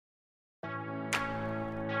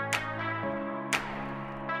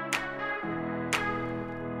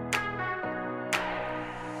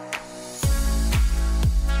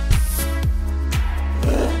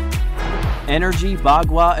Energy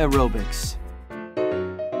Bagua Aerobics.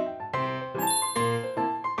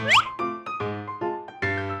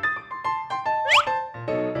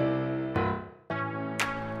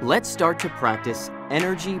 Let's start to practice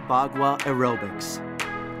Energy Bagua Aerobics.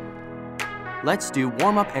 Let's do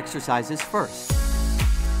warm-up exercises first.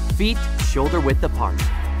 Feet shoulder-width apart.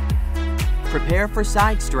 Prepare for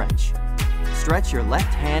side stretch. Stretch your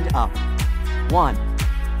left hand up. 1,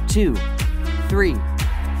 2, 3,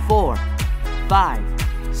 4, 5,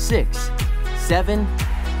 6, 7,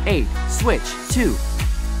 8. Switch. 2,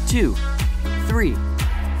 2, 3,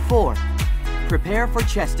 4. Prepare for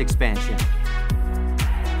chest expansion.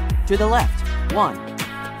 To the left. 1,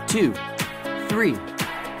 2, 3,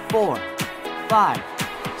 4, 5,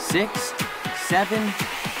 6, 7,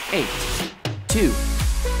 8. 2,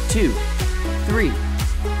 2, 3,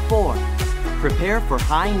 4. Prepare for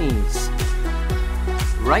high knees.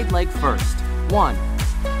 Right leg first. 1,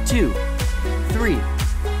 2, 3,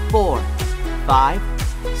 4, 5,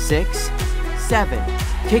 6, 7.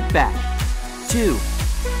 Kick back. 2,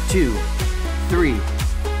 2, 3,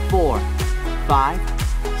 4,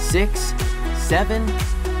 5, 6, 7,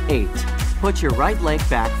 8. Put your right leg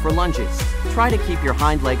back for lunges. Try to keep your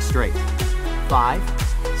hind leg straight. 5,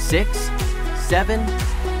 6, 7,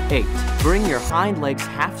 8. Bring your hind legs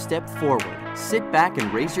half step forward. Sit back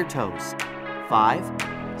and raise your toes. 5,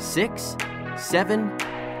 6, 7,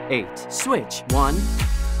 8. Switch. 1,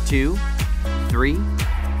 2, 3,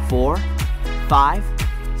 4, 5,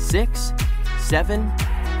 6, 7,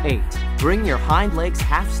 8. Bring your hind legs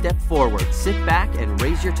half step forward. Sit back and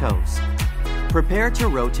raise your toes. Prepare to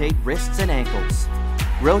rotate wrists and ankles.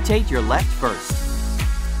 Rotate your left first.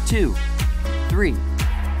 2, 3,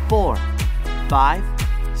 4, 5,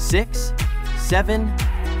 6, 7,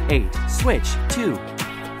 8. Switch. 2,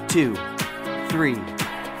 2, 3,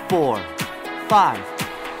 4, 5.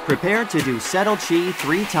 Prepare to do settle chi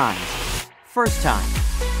 3 times. First time.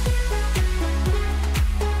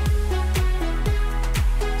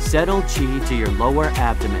 Settle chi to your lower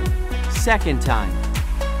abdomen. Second time.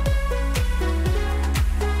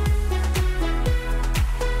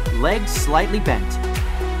 Legs slightly bent.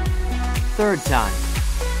 Third time.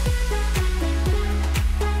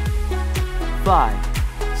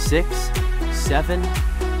 5, 6, 7,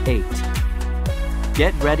 8.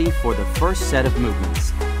 Get ready for the first set of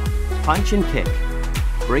movements. Punch and kick.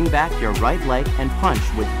 Bring back your right leg and punch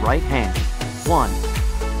with right hand. 1,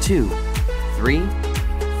 2, 3,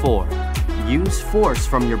 4. Use force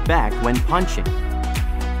from your back when punching.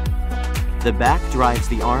 The back drives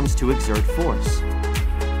the arms to exert force.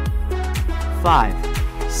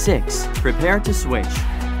 5, 6. Prepare to switch.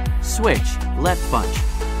 Switch. Left punch.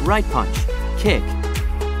 Right punch. Kick.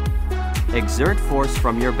 Exert force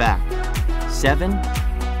from your back. 7,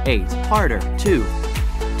 8. Harder. 2,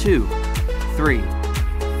 2, 3,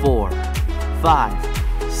 4,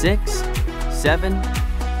 5, 6, 7,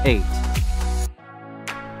 8.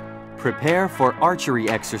 Prepare for archery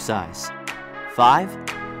exercise. 5,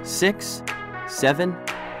 6, 7,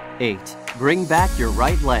 8. Bring back your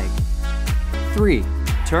right leg. 3.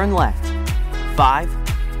 Turn left. 5,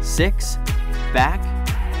 6, back,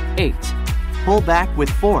 8. Pull back with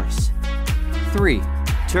force. 3.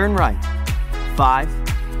 Turn right. 5,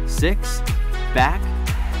 6, back,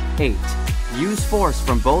 8. Use force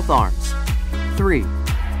from both arms. 3.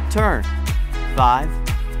 Turn. 5,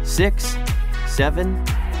 6, 7,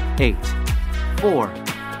 8. 4,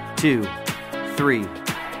 2, 3.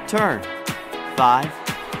 Turn. 5,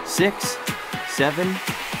 6, 7,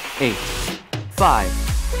 8.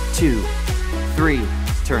 5, 2, 3.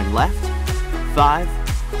 Turn left. 5,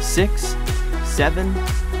 6, 7,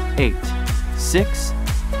 8. 6,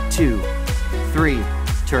 2, 3.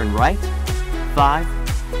 Turn right. 5,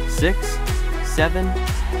 6, 7,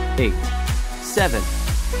 8. 7,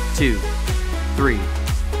 2, 3.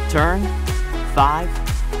 Turn. 5,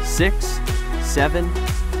 6, 7,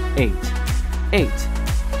 8. 8,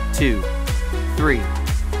 2, 3.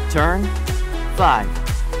 Turn. 5,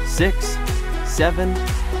 6, 7,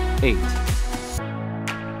 8.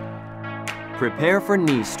 Prepare for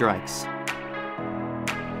knee strikes.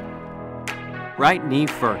 Right knee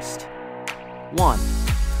first. 1,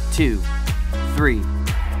 2, 3,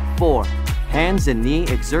 4. Hands and knee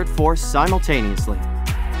exert force simultaneously.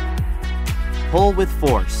 Pull with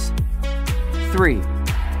force. 3,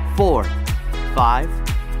 4, 5.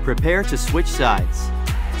 Prepare to switch sides.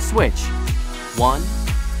 Switch. 1,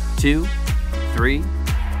 2, 3,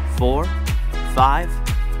 4, 5,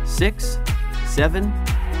 6, 7,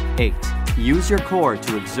 8. Use your core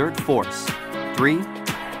to exert force. 3,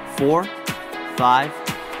 4, 5,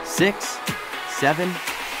 6, 7,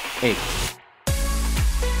 8.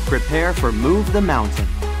 Prepare for move the mountain.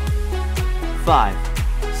 5,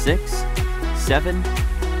 6, 7,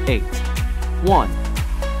 8. 1,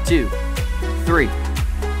 2, 3.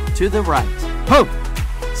 To the right. Ho!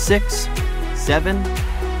 6, 7,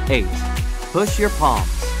 8. Push your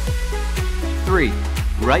palms. 3.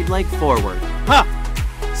 Right leg forward. Ha!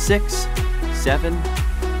 6, 7,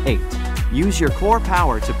 8. Use your core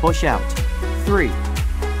power to push out. 3.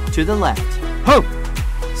 To the left. Ho!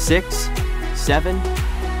 6, 7,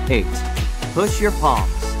 8. Push your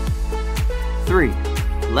palms. 3.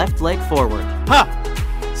 Left leg forward. Ha!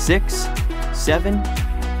 6, 7,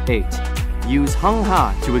 8. Use Hung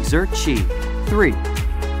Ha to exert Chi. 3.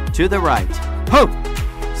 To the right. Ho!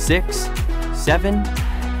 6, 7,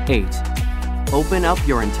 8. Open up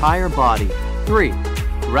your entire body. 3.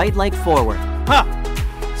 Right leg forward. Ha!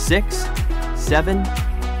 6, 7,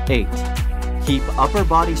 8. Keep upper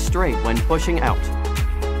body straight when pushing out.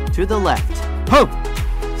 To the left. Ho!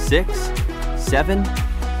 6, 7,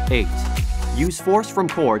 8. Use force from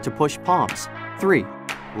core to push palms. 3.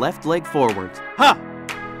 Left leg forward. Ha!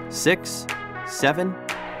 6, 7,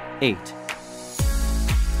 8.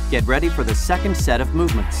 Get ready for the second set of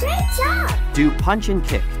movements. Great job! Do punch and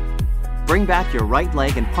kick. Bring back your right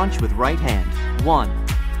leg and punch with right hand. 1,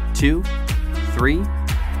 2, 3,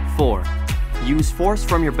 4. Use force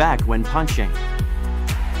from your back when punching.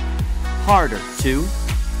 Harder. 2,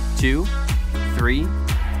 2, 3,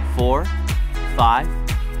 4, 5,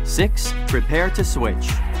 6. Prepare to switch.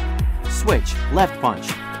 Switch. Left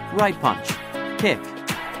punch. Right punch. Kick.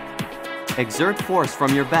 Exert force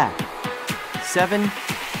from your back. 7,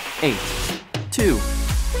 8. 2,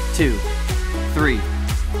 2, 3,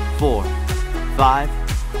 4, 5,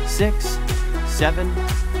 6, 7,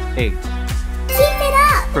 8. Keep it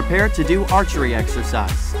up! Prepare to do archery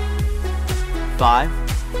exercise. 5,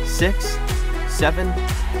 6, 7,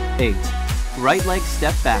 8. Right leg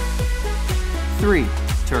step back. 3.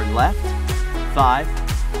 Turn left. 5,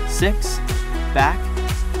 6. Back.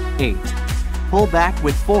 8. Pull back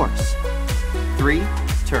with force. 3.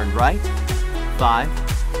 Turn right. 5,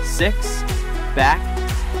 6. Back.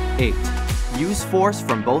 8. Use force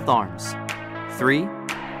from both arms. 3.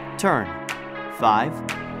 Turn.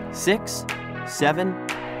 5, 6, 7,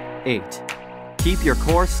 8. Keep your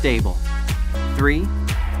core stable. 3.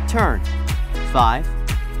 Turn. 5,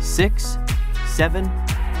 6, 7,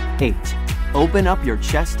 8. Open up your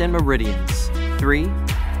chest and meridians. 3.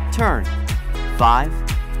 Turn. 5,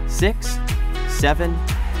 6, 7,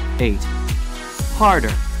 8.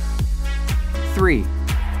 Harder. 3.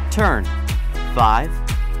 Turn. 5,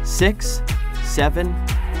 6, 7,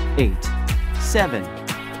 8. 7,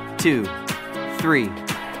 2, 3.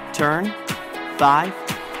 Turn. 5,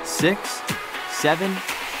 6, 7,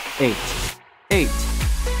 8. 8,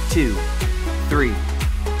 2, 3.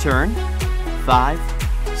 Turn. 5,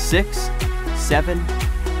 6, 7,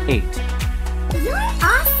 8. You're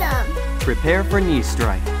awesome! Prepare for knee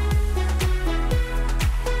strike.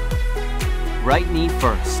 Right knee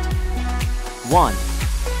first. 1,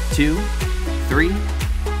 2, 3,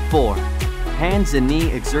 4. Hands and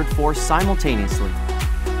knee exert force simultaneously.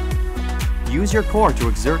 Use your core to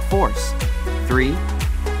exert force. 3,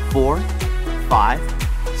 4, 5,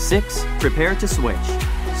 6. Prepare to switch.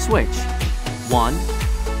 Switch. 1,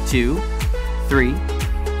 2, 3,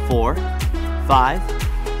 4, 5,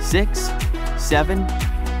 6, 7,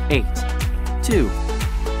 8. 2,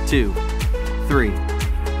 2, 3,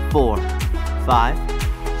 4,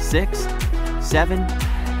 5, 6, 7,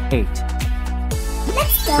 8.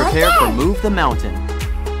 Let's go Prepare again. for move the mountain.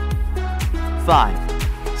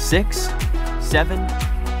 5, 6, 7,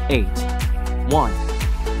 8. 1,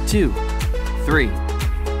 2, 3.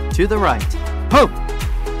 To the right. Ho!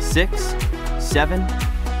 6, 7,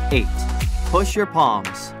 8. Push your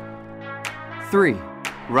palms. 3.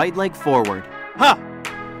 Right leg forward. Ha!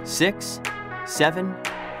 6, 7,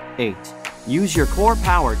 8. Use your core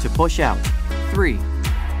power to push out. 3.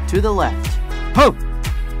 To the left. Ho!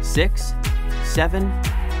 6, 7,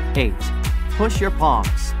 8. Push your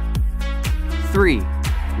palms. 3.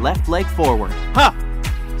 Left leg forward. Ha!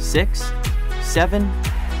 6, 7,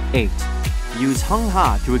 8. Use Hung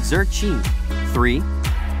Ha to exert Chi. 3.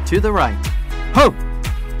 To the right. Ho!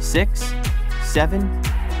 6, 7,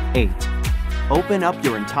 8. Open up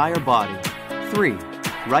your entire body. 3.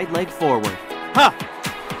 Right leg forward. Ha!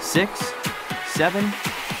 6, 7,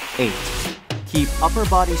 8. Keep upper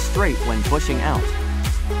body straight when pushing out.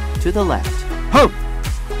 To the left. Ho!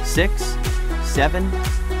 6, 7,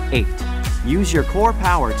 8. Use your core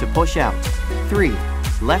power to push out. 3.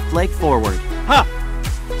 Left leg forward. Ha!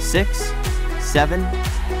 6, 7,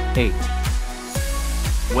 8.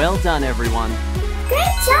 Well done, everyone. Great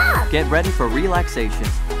job! Get ready for relaxation.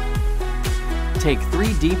 Take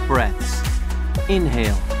 3 deep breaths.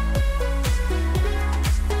 Inhale.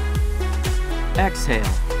 Exhale.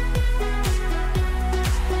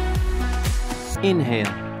 Inhale.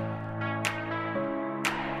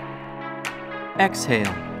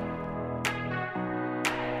 Exhale.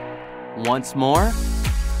 Once more.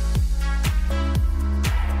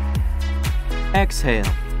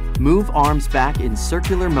 Exhale. Move arms back in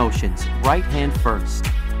circular motions, right hand first.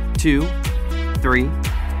 2, 3,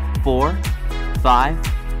 4,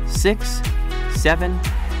 5, 6, 7,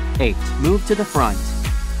 8. Move to the front.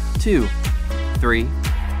 2, 3,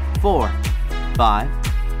 4, 5,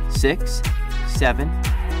 6, 7.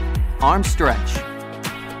 Arm stretch.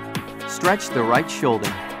 Stretch the right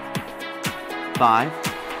shoulder. 5,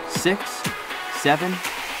 6, 7,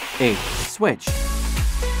 8. Switch.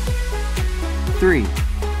 3,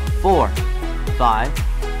 4, 5,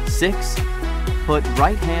 6. Put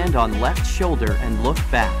right hand on left shoulder and look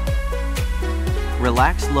back.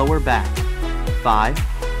 Relax lower back. 5,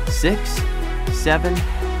 6, 7,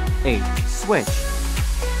 8. Switch.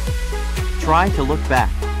 Try to look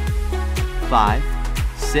back. 5,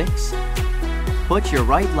 6. Put your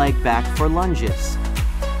right leg back for lunges.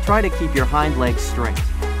 Try to keep your hind leg straight.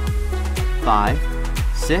 5,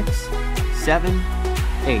 6, 7,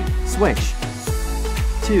 8. Switch.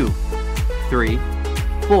 2, 3,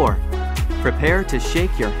 4. Prepare to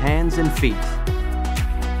shake your hands and feet.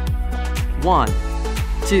 1,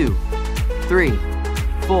 2, 3,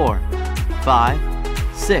 4, 5,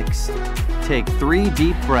 6. Take 3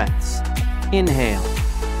 deep breaths. Inhale.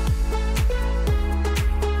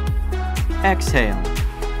 Exhale.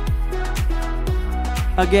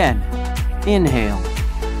 Again. Inhale.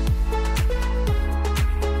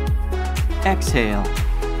 Exhale.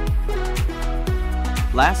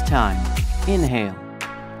 Last time. Inhale.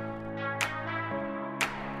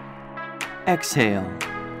 Exhale.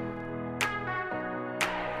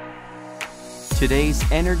 Today's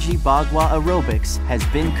Energy Bagua aerobics has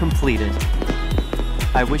been completed.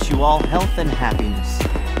 I wish you all health and happiness.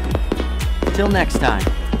 Till next time.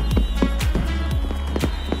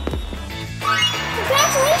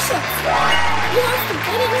 Congratulations! You have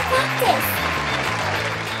completed your practice!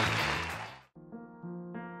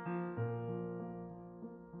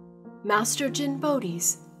 Master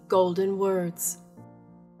JinBodhi's Golden Words.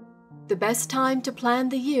 The best time to plan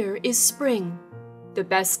the year is spring. The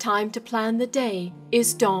best time to plan the day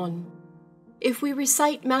is dawn. If we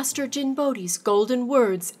recite Master JinBodhi's golden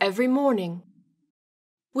words every morning,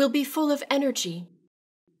 we'll be full of energy,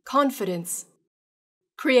 confidence,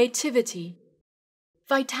 creativity,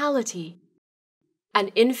 vitality,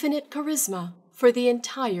 and infinite charisma for the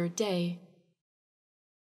entire day.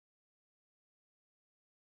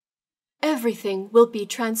 Everything will be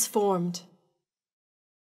transformed.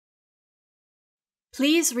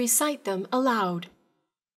 Please recite them aloud.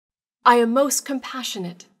 I am most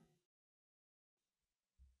compassionate.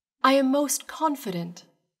 I am most confident.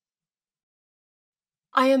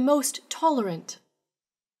 I am most tolerant.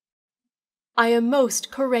 I am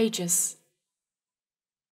most courageous.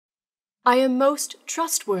 I am most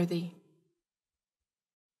trustworthy.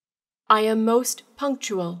 I am most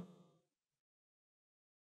punctual.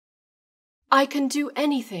 I can do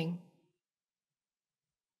anything.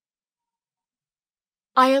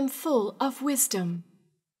 I am full of wisdom.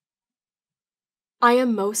 I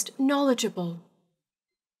am most knowledgeable.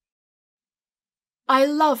 I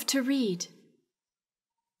love to read.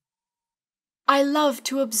 I love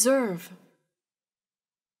to observe.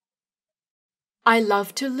 I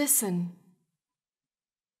love to listen.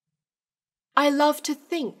 I love to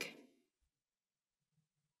think.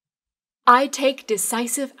 I take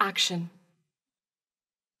decisive action.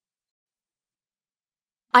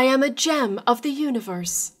 I am a gem of the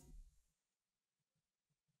universe.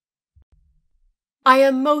 I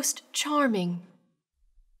am most charming.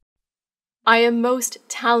 I am most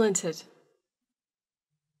talented.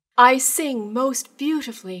 I sing most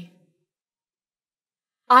beautifully.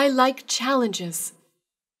 I like challenges.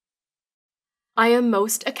 I am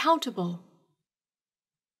most accountable.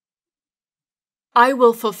 I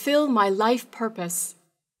will fulfill my life purpose.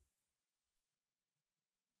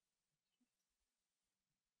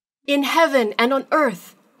 In heaven and on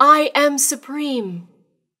earth, I am supreme.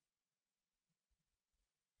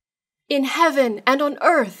 In heaven and on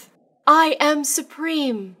earth, I am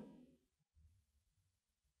supreme.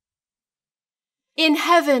 In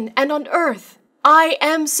heaven and on earth, I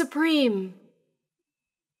am supreme.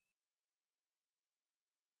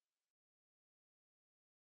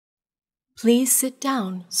 Please sit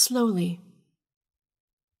down slowly.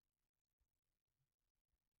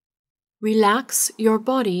 Relax your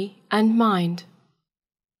body and mind.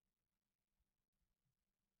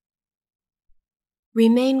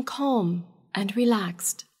 Remain calm and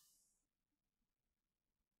relaxed.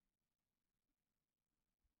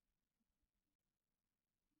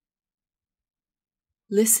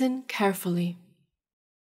 Listen carefully.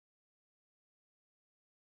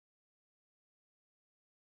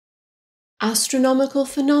 Astronomical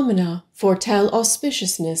phenomena foretell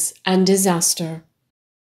auspiciousness and disaster.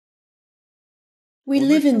 We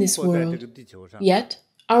live in this world, yet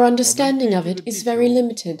our understanding of it is very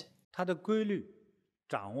limited.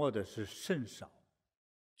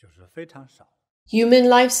 Human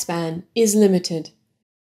lifespan is limited.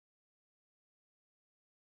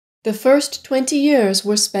 The first 20 years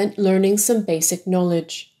were spent learning some basic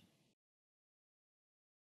knowledge.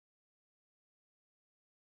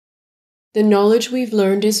 The knowledge we've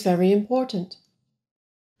learned is very important,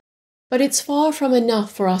 but it's far from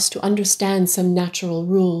enough for us to understand some natural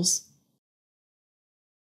rules.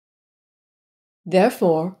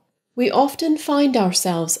 Therefore, we often find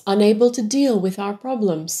ourselves unable to deal with our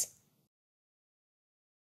problems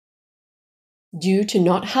due to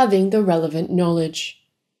not having the relevant knowledge.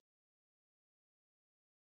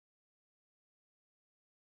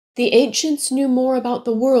 The ancients knew more about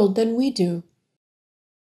the world than we do.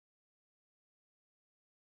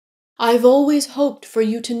 I've always hoped for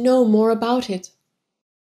you to know more about it.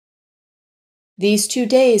 These 2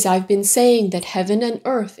 days I've been saying that heaven and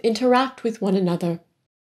earth interact with one another,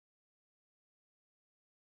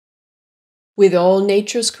 with all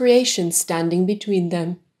nature's creations standing between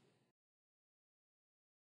them.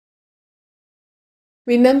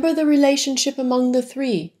 Remember the relationship among the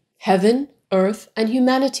three, heaven, earth, and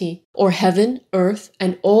humanity, or heaven, earth,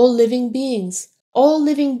 and all living beings. All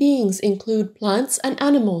living beings include plants and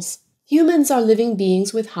animals. Humans are living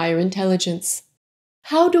beings with higher intelligence.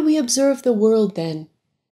 How do we observe the world then?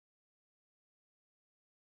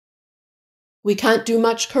 We can't do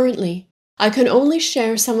much currently. I can only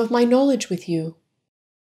share some of my knowledge with you.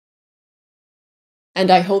 And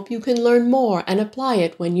I hope you can learn more and apply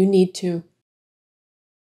it when you need to.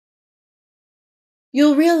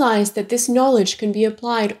 You'll realize that this knowledge can be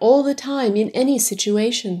applied all the time in any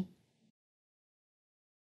situation.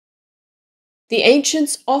 The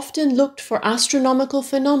ancients often looked for astronomical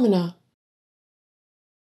phenomena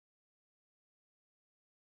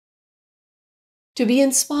to be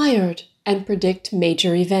inspired and predict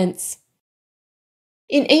major events.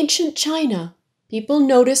 In ancient China, people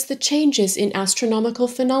noticed the changes in astronomical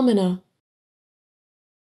phenomena.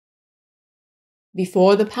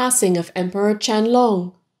 Before the passing of Emperor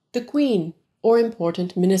Qianlong, the Queen, or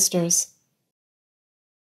important ministers.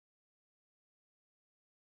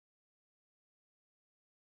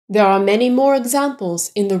 There are many more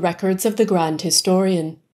examples in the records of the Grand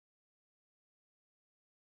Historian.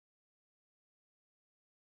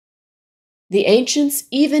 The ancients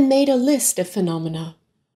even made a list of phenomena.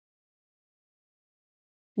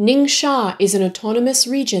 Ningxia is an autonomous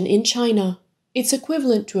region in China. It's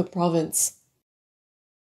equivalent to a province.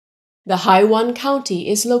 The Haiwan County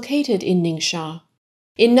is located in Ningxia.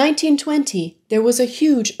 In 1920, there was a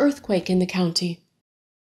huge earthquake in the county.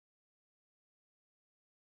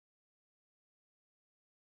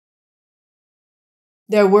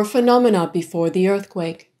 There were phenomena before the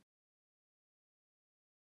earthquake.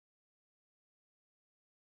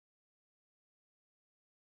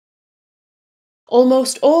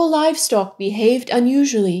 Almost all livestock behaved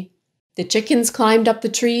unusually. The chickens climbed up the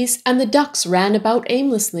trees and the ducks ran about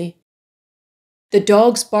aimlessly. The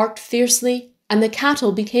dogs barked fiercely and the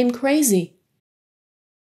cattle became crazy.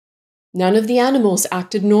 None of the animals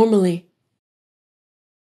acted normally.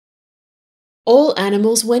 All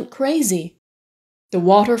animals went crazy. The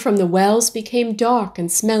water from the wells became dark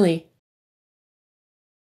and smelly.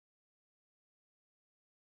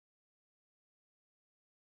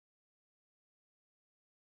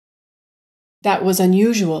 That was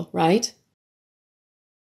unusual, right?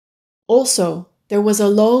 Also, there was a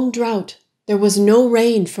long drought. There was no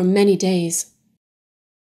rain for many days.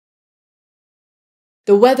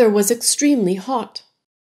 The weather was extremely hot.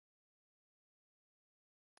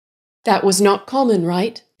 That was not common,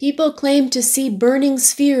 right? People claimed to see burning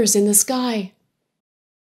spheres in the sky.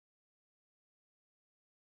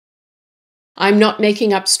 I'm not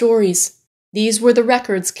making up stories. These were the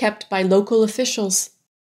records kept by local officials.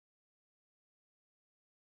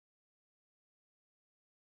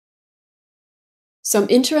 Some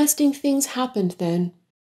interesting things happened then.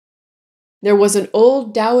 There was an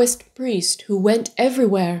old Taoist priest who went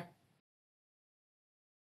everywhere,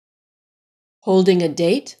 holding a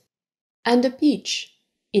date and a peach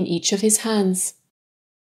in each of his hands.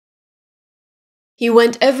 He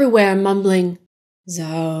went everywhere mumbling,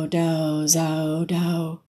 "Zhao Dao, Zhao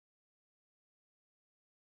Dao."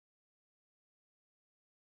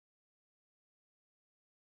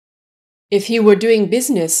 If he were doing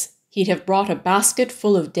business, he'd have brought a basket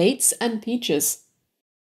full of dates and peaches.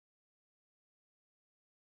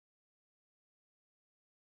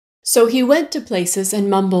 So he went to places and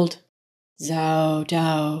mumbled, "Zhao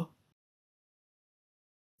Dao."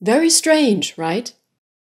 Very strange, right?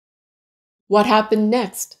 What happened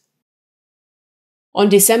next? On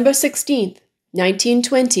December 16th,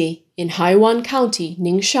 1920, in Haiwan County,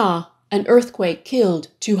 Ningxia, an earthquake killed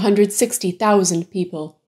 260,000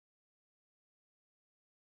 people.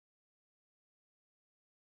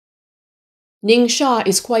 Ningxia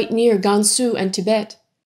is quite near Gansu and Tibet.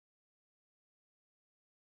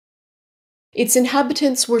 Its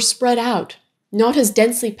inhabitants were spread out, not as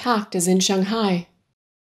densely packed as in Shanghai.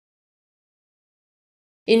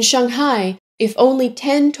 In Shanghai, if only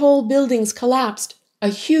 10 tall buildings collapsed, a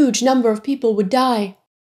huge number of people would die.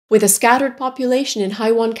 With a scattered population in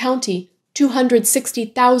Haiwan County,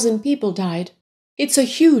 260,000 people died. It's a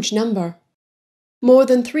huge number. More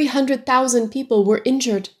than 300,000 people were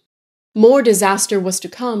injured. More disaster was to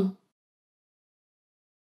come.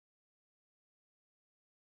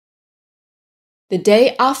 The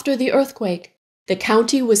day after the earthquake, the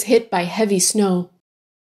county was hit by heavy snow.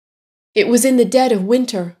 It was in the dead of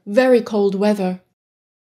winter, very cold weather.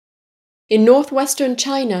 In northwestern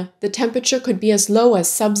China, the temperature could be as low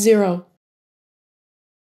as sub-zero.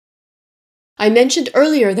 I mentioned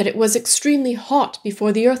earlier that it was extremely hot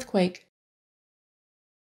before the earthquake.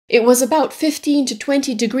 It was about 15 to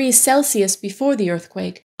 20 degrees Celsius before the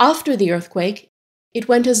earthquake. After the earthquake, it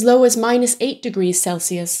went as low as -8 degrees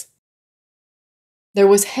Celsius. There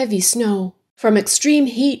was heavy snow. From extreme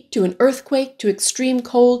heat to an earthquake to extreme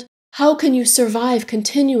cold, how can you survive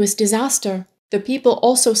continuous disaster? The people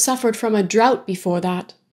also suffered from a drought before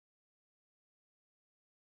that.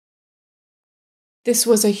 This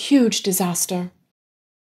was a huge disaster.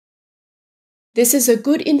 This is a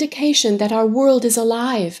good indication that our world is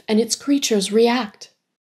alive and its creatures react.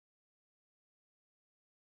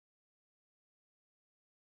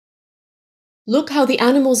 Look how the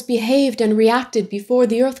animals behaved and reacted before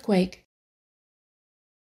the earthquake.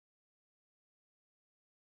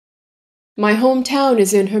 My hometown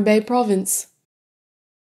is in Hebei province.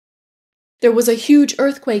 There was a huge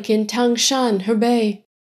earthquake in Tangshan, Hebei.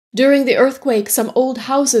 During the earthquake, some old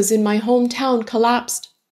houses in my hometown collapsed.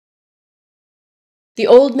 The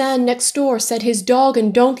old man next door said his dog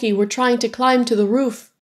and donkey were trying to climb to the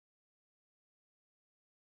roof.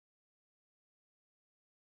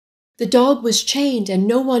 The dog was chained and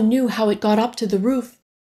no one knew how it got up to the roof.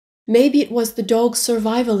 Maybe it was the dog's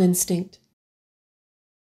survival instinct.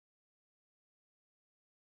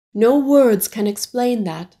 No words can explain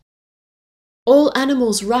that. All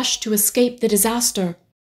animals rushed to escape the disaster.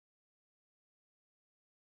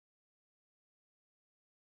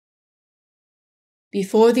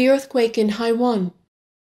 Before the earthquake in Haiwan,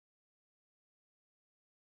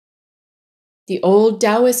 the old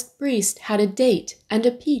Taoist priest had a date and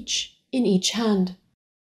a peach in each hand.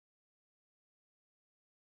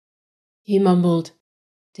 He mumbled,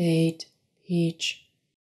 "Date, peach."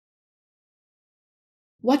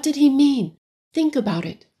 What did he mean? Think about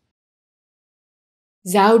it.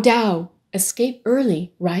 Zhao Dao, escape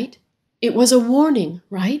early, right? It was a warning,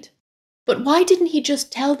 right? But why didn't he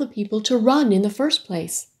just tell the people to run in the first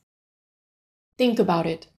place? Think about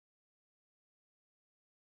it.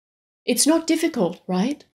 It's not difficult,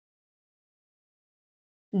 right?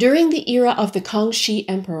 During the era of the Kangxi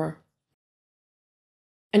Emperor,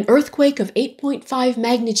 an earthquake of 8.5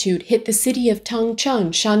 magnitude hit the city of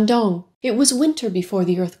Tangcheng, Shandong. It was winter before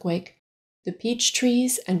the earthquake. The peach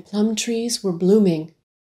trees and plum trees were blooming.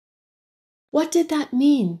 What did that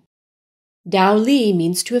mean? Dao Li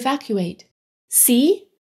means to evacuate. See?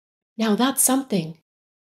 Now that's something.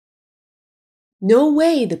 No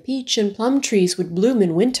way the peach and plum trees would bloom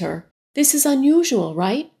in winter. This is unusual,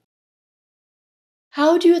 right?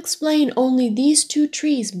 How do you explain only these two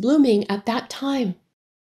trees blooming at that time?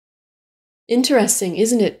 Interesting,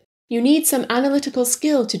 isn't it? You need some analytical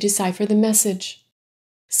skill to decipher the message.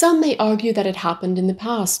 Some may argue that it happened in the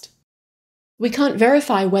past. We can't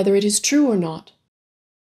verify whether it is true or not.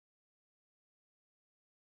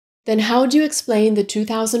 Then how do you explain the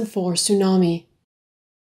 2004 tsunami?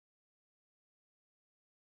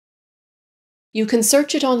 You can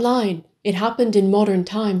search it online. It happened in modern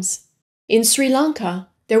times. In Sri Lanka,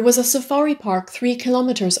 there was a safari park 3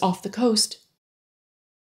 kilometers off the coast.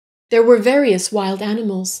 There were various wild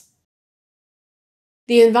animals.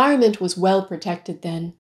 The environment was well protected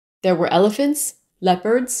then. There were elephants,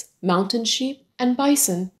 leopards, mountain sheep, and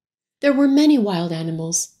bison. There were many wild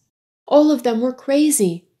animals. All of them were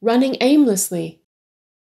crazy, running aimlessly.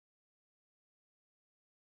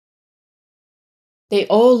 They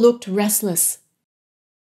all looked restless.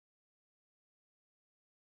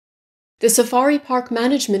 The safari park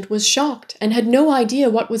management was shocked and had no idea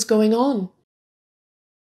what was going on.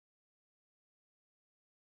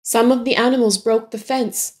 Some of the animals broke the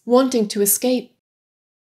fence, wanting to escape.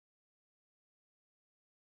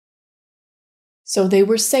 So they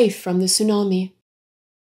were safe from the tsunami.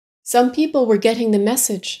 Some people were getting the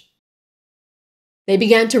message. They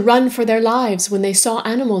began to run for their lives when they saw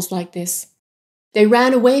animals like this. They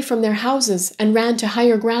ran away from their houses and ran to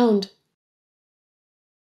higher ground.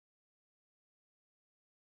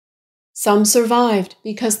 Some survived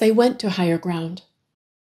because they went to higher ground.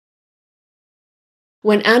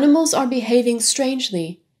 When animals are behaving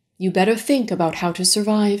strangely, you better think about how to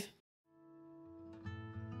survive.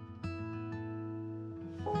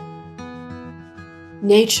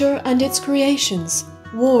 Nature and its creations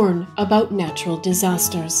warn about natural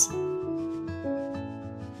disasters.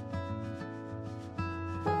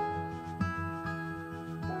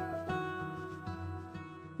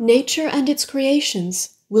 Nature and its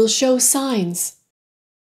creations will show signs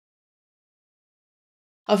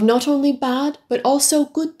of not only bad but also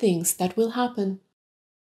good things that will happen.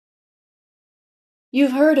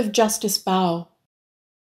 You've heard of Justice Bao,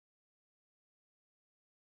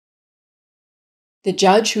 the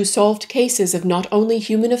judge who solved cases of not only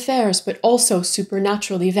human affairs but also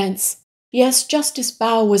supernatural events. Yes, Justice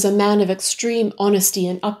Bao was a man of extreme honesty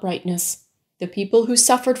and uprightness. The people who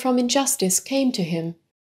suffered from injustice came to him.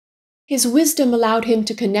 His wisdom allowed him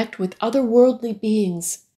to connect with otherworldly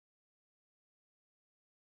beings.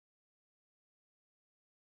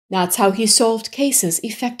 That's how he solved cases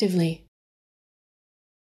effectively.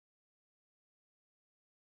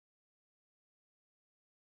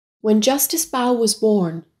 When Justice Bao was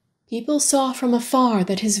born, people saw from afar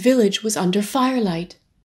that his village was under firelight.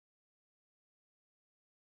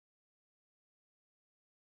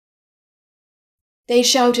 They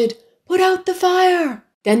shouted, "Put out the fire!"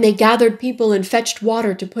 Then they gathered people and fetched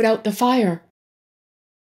water to put out the fire.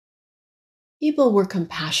 People were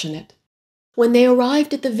compassionate. When they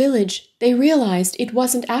arrived at the village, they realized it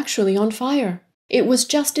wasn't actually on fire. It was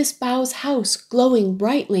Justice Bao's house glowing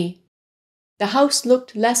brightly. The house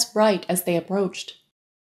looked less bright as they approached.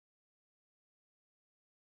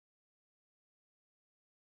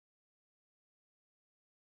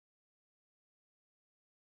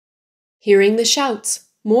 Hearing the shouts,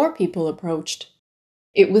 more people approached.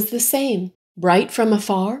 It was the same, bright from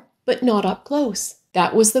afar, but not up close.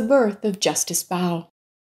 That was the birth of Justice Bao.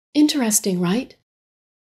 Interesting, right?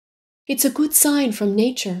 It's a good sign from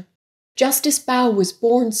nature. Justice Bao was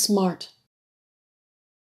born smart.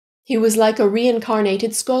 He was like a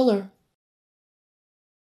reincarnated scholar.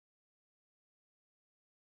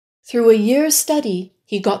 Through a year's study,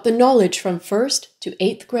 he got the knowledge from 1st to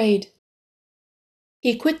 8th grade.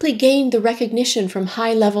 He quickly gained the recognition from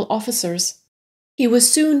high-level officers. He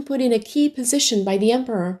was soon put in a key position by the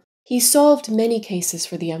emperor. He solved many cases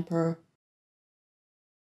for the emperor.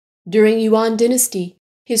 During Yuan dynasty,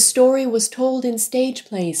 his story was told in stage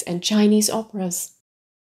plays and Chinese operas.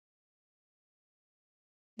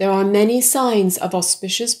 There are many signs of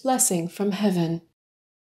auspicious blessing from heaven.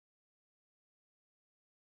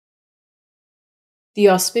 The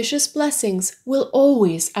auspicious blessings will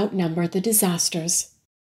always outnumber the disasters.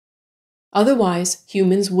 Otherwise,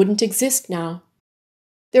 humans wouldn't exist now.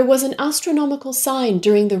 There was an astronomical sign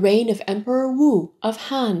during the reign of Emperor Wu of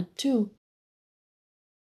Han, too.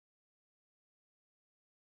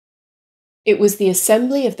 It was the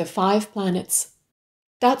assembly of the 5 planets.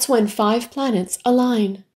 That's when 5 planets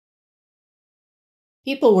align.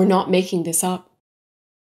 People were not making this up.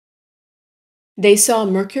 They saw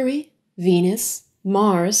Mercury, Venus,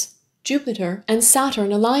 Mars, Jupiter, and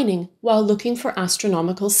Saturn aligning while looking for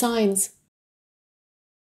astronomical signs.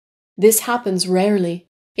 This happens rarely.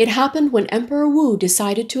 It happened when Emperor Wu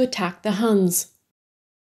decided to attack the Huns.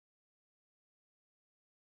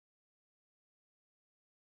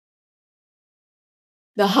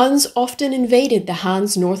 The Huns often invaded the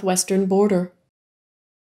Han's northwestern border.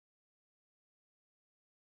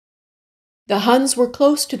 The Huns were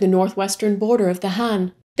close to the northwestern border of the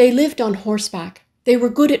Han. They lived on horseback. They were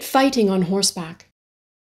good at fighting on horseback.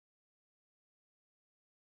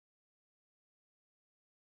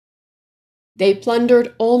 They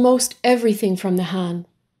plundered almost everything from the Han,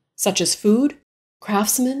 such as food,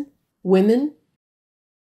 craftsmen, women.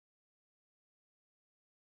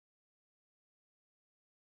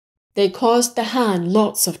 They caused the Han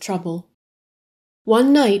lots of trouble.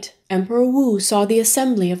 One night, Emperor Wu saw the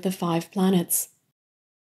assembly of the 5 planets.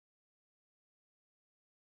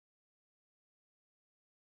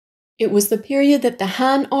 It was the period that the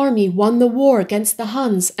Han army won the war against the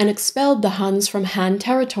Huns and expelled the Huns from Han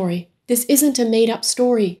territory. This isn't a made-up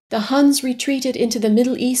story. The Huns retreated into the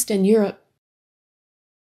Middle East and Europe.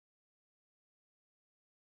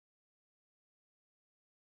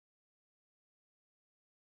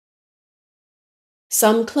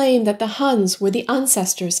 Some claim that the Huns were the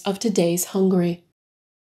ancestors of today's Hungary.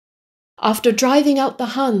 After driving out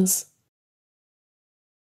the Huns,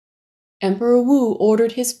 Emperor Wu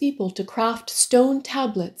ordered his people to craft stone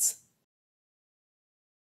tablets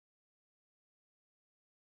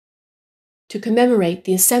to commemorate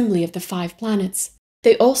the assembly of the 5 planets.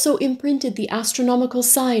 They also imprinted the astronomical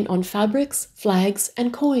sign on fabrics, flags,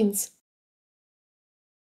 and coins.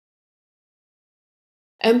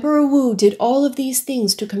 Emperor Wu did all of these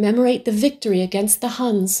things to commemorate the victory against the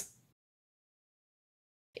Huns.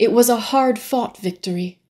 It was a hard-fought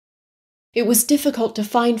victory. It was difficult to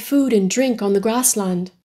find food and drink on the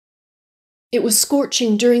grassland. It was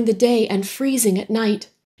scorching during the day and freezing at night.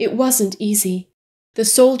 It wasn't easy. The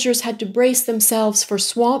soldiers had to brace themselves for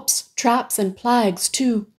swamps, traps, and plagues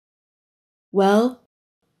too. Well,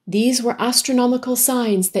 these were astronomical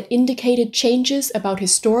signs that indicated changes about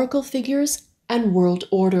historical figures and world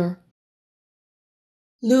order.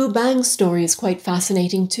 Liu Bang's story is quite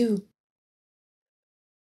fascinating too.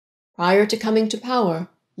 Prior to coming to power,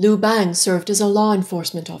 Liu Bang served as a law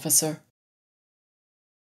enforcement officer.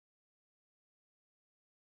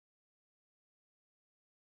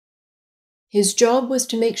 His job was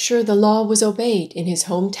to make sure the law was obeyed in his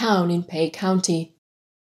hometown in Pei County.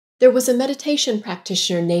 There was a meditation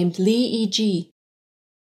practitioner named Li Yiji.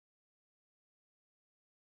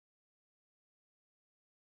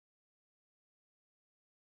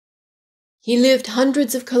 He lived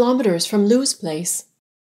hundreds of kilometers from Liu's place.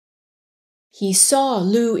 He saw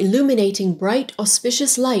Liu illuminating bright,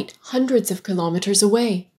 auspicious light hundreds of kilometers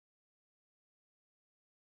away.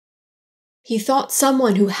 He thought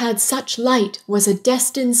someone who had such light was a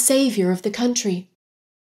destined savior of the country.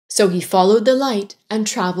 So he followed the light and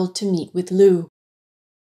traveled to meet with Liu.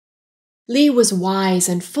 Li was wise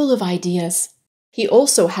and full of ideas. He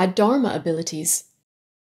also had Dharma abilities.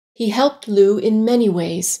 He helped Liu in many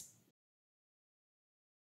ways.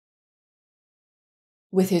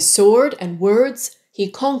 With his sword and words,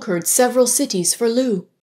 he conquered several cities for Liu.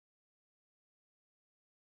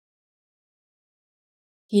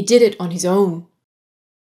 He did it on his own.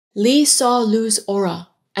 Li saw Liu's aura,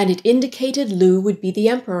 and it indicated Liu would be the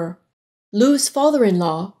emperor. Liu's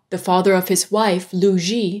father-in-law, the father of his wife, Liu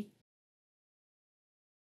Ji,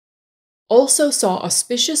 also saw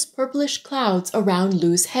auspicious purplish clouds around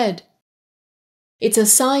Liu's head. It's a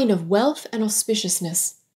sign of wealth and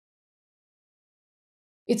auspiciousness.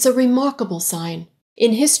 It's a remarkable sign.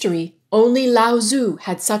 In history, only Lao Tzu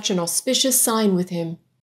had such an auspicious sign with him.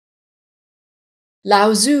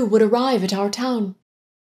 Lao Tzu would arrive at our town.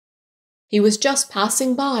 He was just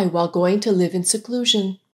passing by while going to live in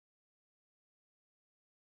seclusion.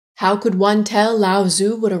 How could one tell Lao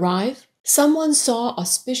Tzu would arrive? Someone saw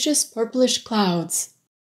auspicious purplish clouds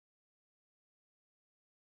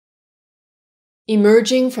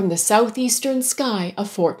emerging from the southeastern sky a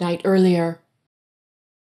fortnight earlier.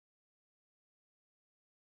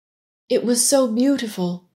 It was so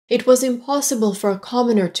beautiful. It was impossible for a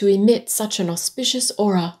commoner to emit such an auspicious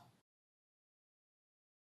aura.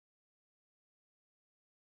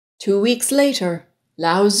 2 weeks later,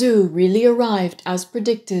 Lao Tzu really arrived as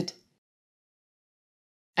predicted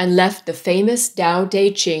and left the famous Tao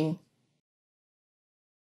Te Ching.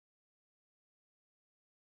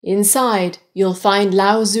 Inside, you'll find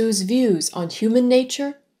Lao Tzu's views on human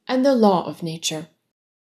nature and the law of nature.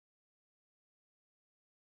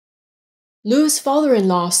 Liu's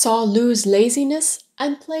father-in-law saw Liu's laziness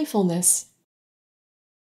and playfulness.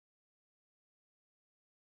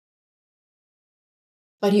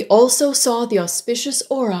 But he also saw the auspicious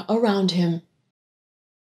aura around him.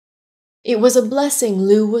 It was a blessing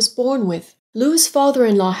Liu was born with. Liu's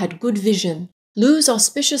father-in-law had good vision. Liu's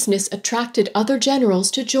auspiciousness attracted other generals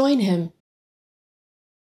to join him.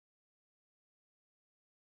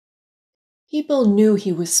 People knew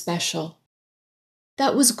he was special.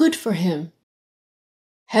 That was good for him.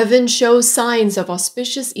 Heaven shows signs of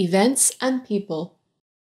auspicious events and people.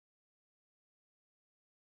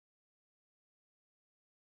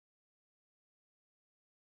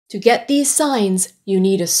 To get these signs, you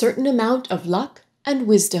need a certain amount of luck and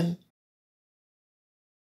wisdom.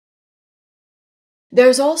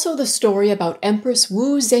 There's also the story about Empress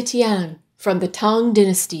Wu Zetian from the Tang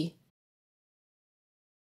dynasty.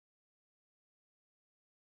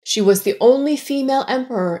 She was the only female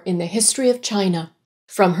emperor in the history of China.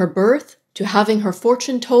 From her birth to having her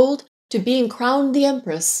fortune told to being crowned the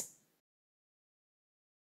empress.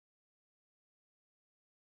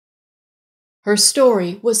 Her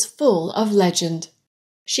story was full of legend.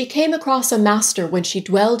 She came across a master when she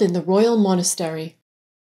dwelled in the royal monastery.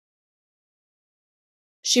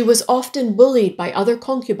 She was often bullied by other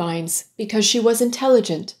concubines because she was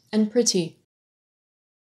intelligent and pretty.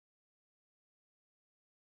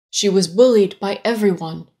 She was bullied by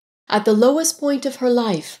everyone. At the lowest point of her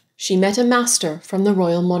life, she met a master from the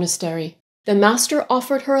royal monastery. The master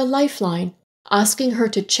offered her a lifeline, asking her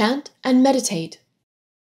to chant and meditate,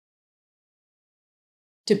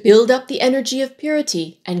 to build up the energy of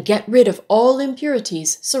purity and get rid of all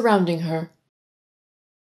impurities surrounding her.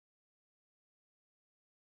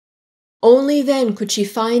 Only then could she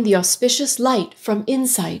find the auspicious light from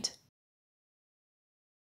insight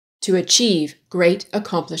to achieve great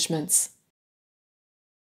accomplishments.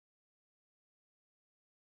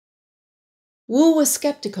 Wu was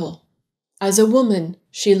skeptical. As a woman,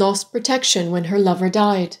 she lost protection when her lover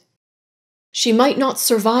died. She might not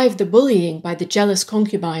survive the bullying by the jealous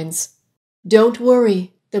concubines. Don't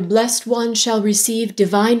worry, the Blessed One shall receive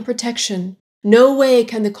divine protection. No way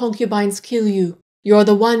can the concubines kill you. You're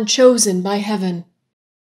the one chosen by heaven.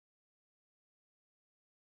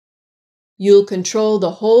 You'll control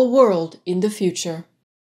the whole world in the future.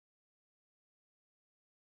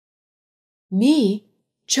 Me?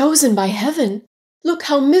 Chosen by heaven? Look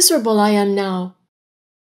how miserable I am now.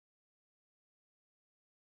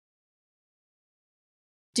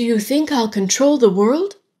 Do you think I'll control the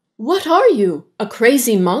world? What are you, a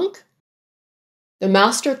crazy monk? The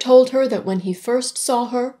master told her that when he first saw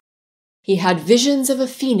her, he had visions of a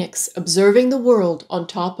phoenix observing the world on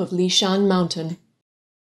top of Lishan Mountain.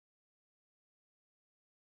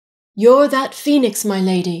 You're that phoenix, my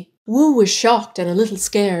lady. Wu was shocked and a little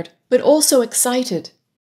scared, but also excited.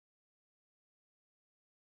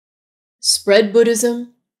 Spread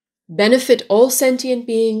Buddhism, benefit all sentient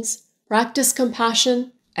beings, practice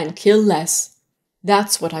compassion, and kill less.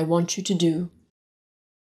 That's what I want you to do.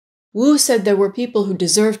 Wu said there were people who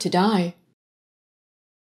deserved to die.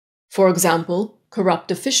 For example,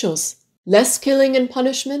 corrupt officials. Less killing and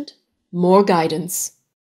punishment, more guidance.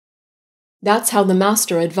 That's how the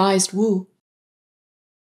master advised Wu.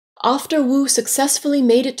 After Wu successfully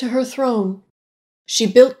made it to her throne, she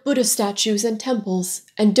built Buddha statues and temples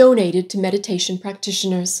and donated to meditation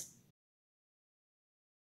practitioners.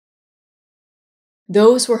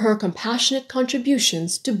 Those were her compassionate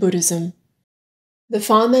contributions to Buddhism. The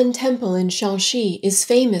Famen Temple in Shaanxi is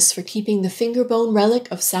famous for keeping the fingerbone relic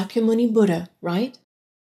of Sakyamuni Buddha, right?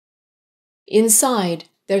 Inside,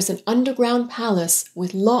 there's an underground palace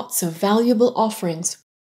with lots of valuable offerings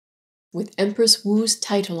with Empress Wu's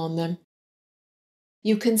title on them.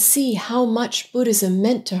 You can see how much Buddhism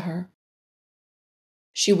meant to her.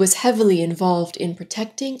 She was heavily involved in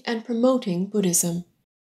protecting and promoting Buddhism.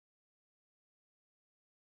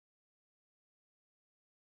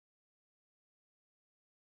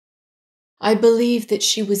 I believe that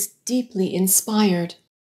she was deeply inspired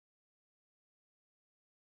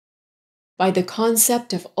by the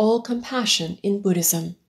concept of all compassion in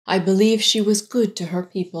Buddhism. I believe she was good to her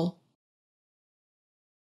people.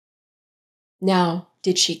 Now,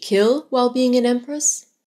 did she kill while being an empress?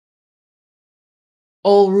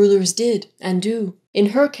 All rulers did and do. In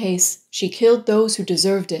her case, she killed those who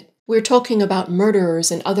deserved it. We're talking about murderers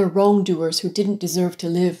and other wrongdoers who didn't deserve to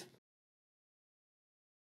live.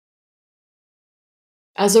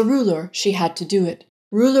 As a ruler, she had to do it.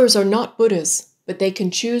 Rulers are not Buddhas, but they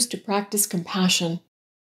can choose to practice compassion,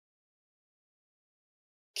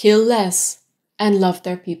 kill less, and love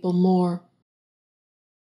their people more.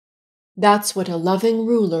 That's what a loving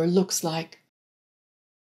ruler looks like.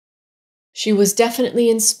 She was definitely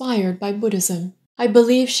inspired by Buddhism. I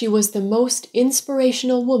believe she was the most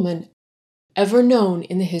inspirational woman ever known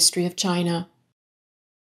in the history of China.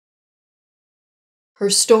 Her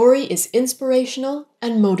story is inspirational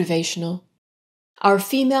and motivational. Our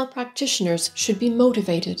female practitioners should be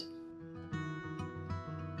motivated.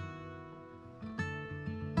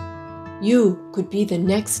 You could be the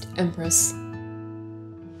next empress.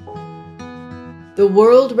 The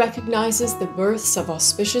world recognizes the births of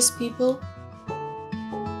auspicious people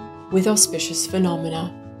with auspicious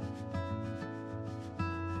phenomena.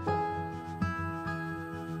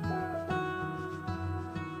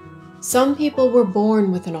 Some people were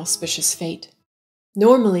born with an auspicious fate.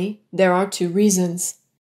 Normally, there are two reasons.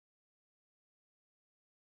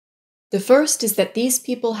 The first is that these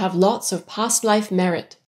people have lots of past life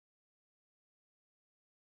merit.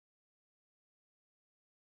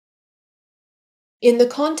 In the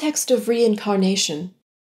context of reincarnation,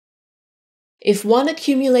 If one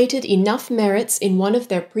accumulated enough merits in one of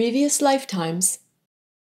their previous lifetimes,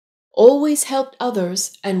 always helped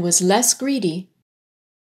others and was less greedy,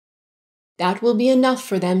 that will be enough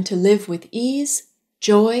for them to live with ease,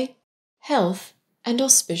 joy, health, and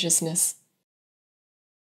auspiciousness.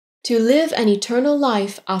 To live an eternal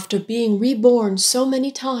life after being reborn so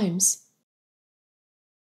many times,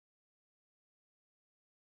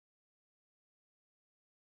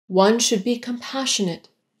 one should be compassionate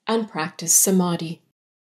and practice samadhi.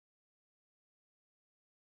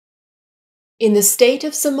 In the state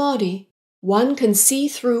of samadhi, one can see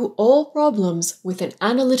through all problems with an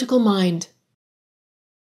analytical mind.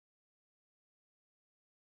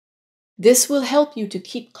 This will help you to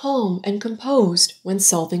keep calm and composed when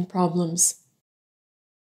solving problems.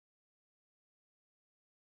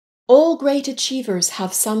 All great achievers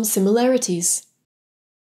have some similarities.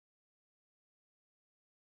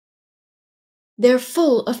 They're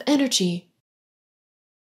full of energy.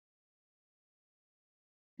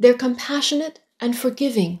 They're compassionate and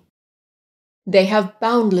forgiving. They have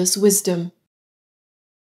boundless wisdom.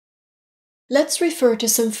 Let's refer to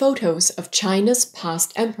some photos of China's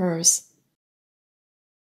past emperors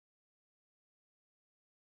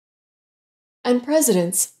and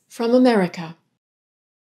presidents from America.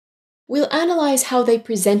 We'll analyze how they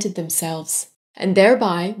presented themselves, and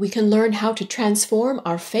thereby we can learn how to transform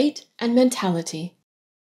our fate and mentality.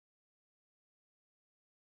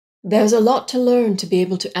 There's a lot to learn to be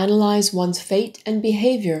able to analyze one's fate and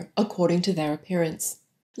behavior according to their appearance.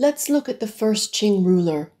 Let's look at the first Qing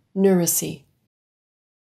ruler, Nurisi.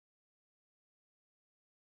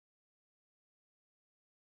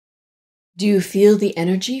 Do you feel the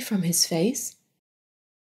energy from his face?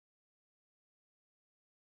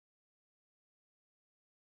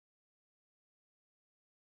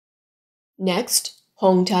 Next,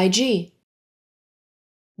 Hong Taiji.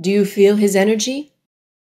 Do you feel his energy?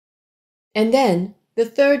 And then, the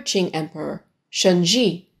third Qing emperor,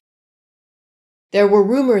 Shenji. There were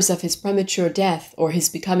rumors of his premature death or his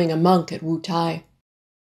becoming a monk at Wu Tai.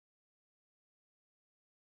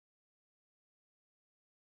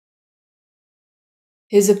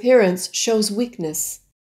 His appearance shows weakness.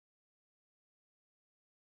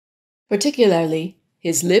 Particularly,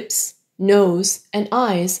 his lips, nose, and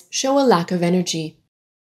eyes show a lack of energy.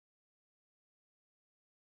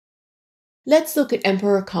 Let's look at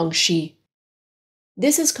Emperor Kangxi.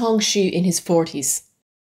 This is Kangxi in his 40s.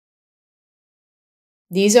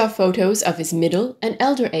 These are photos of his middle and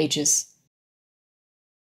elder ages.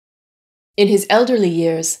 In his elderly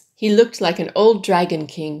years, he looked like an old dragon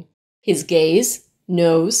king. His gaze,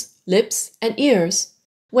 nose, lips, and ears,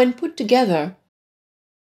 when put together,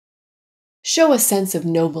 show a sense of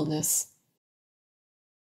nobleness.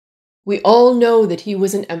 We all know that he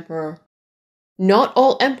was an emperor. Not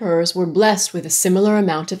all emperors were blessed with a similar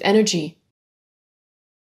amount of energy.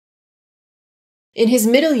 In his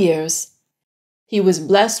middle years, he was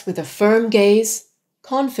blessed with a firm gaze,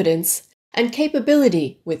 confidence, and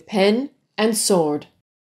capability with pen and sword.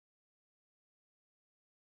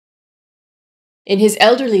 In his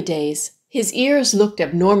elderly days, his ears looked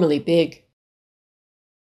abnormally big.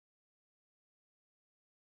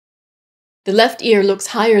 The left ear looks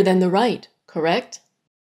higher than the right, correct?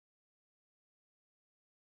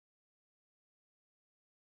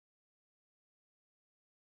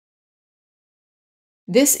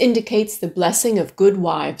 This indicates the blessing of good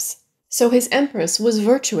wives. So his empress was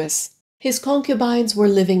virtuous. His concubines were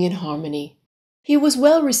living in harmony. He was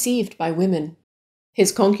well received by women.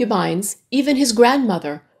 His concubines, even his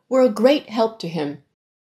grandmother, were a great help to him.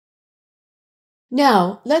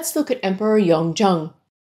 Now, let's look at Emperor Yongzheng.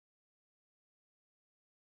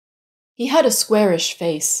 He had a squarish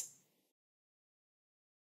face.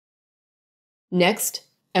 Next,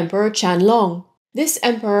 Emperor Qianlong. This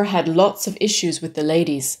emperor had lots of issues with the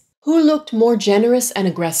ladies. Who looked more generous and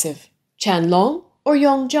aggressive, Qianlong or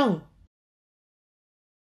Yongzheng?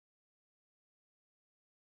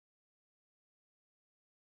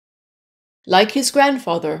 Like his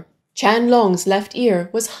grandfather, Qianlong's left ear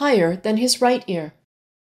was higher than his right ear.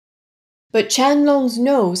 But Qianlong's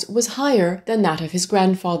nose was higher than that of his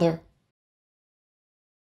grandfather.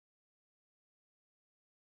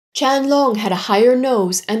 Qianlong had a higher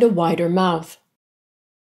nose and a wider mouth.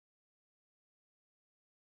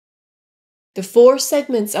 The 4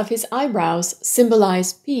 segments of his eyebrows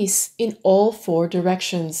symbolize peace in all 4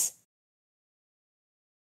 directions.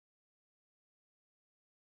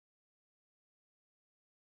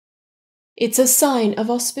 It's a sign of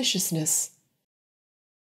auspiciousness.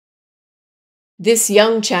 This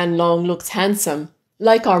young Qianlong looks handsome,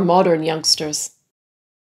 like our modern youngsters.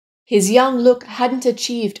 His young look hadn't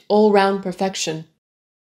achieved all-round perfection.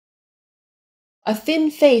 A thin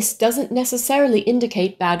face doesn't necessarily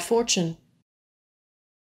indicate bad fortune.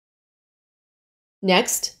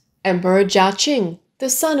 Next, Emperor I Ching, the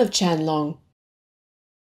son of Qianlong.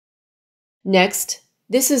 Next,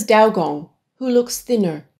 this is Daogong, who looks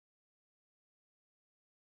thinner.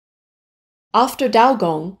 After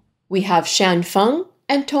Daogong, we have Shanfeng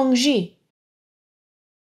and Tongji.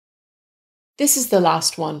 This is the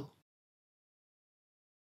last one.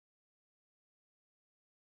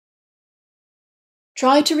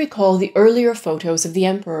 Try to recall the earlier photos of the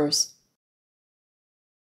emperors.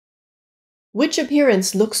 Which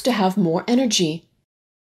appearance looks to have more energy?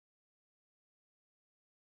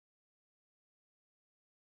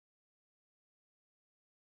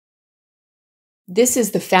 This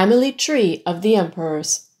is the family tree of the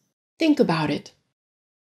emperors. Think about it.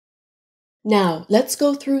 Now, let's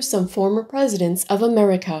go through some former presidents of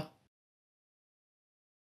America.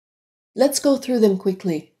 Let's go through them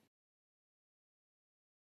quickly.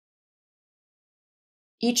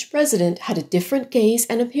 Each president had a different gaze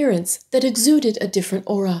and appearance that exuded a different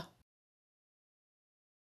aura.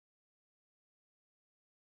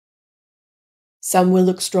 Some will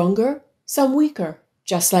look stronger, some weaker,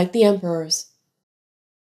 just like the emperors.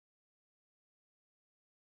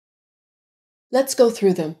 Let's go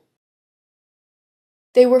through them.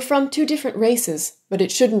 They were from two different races, but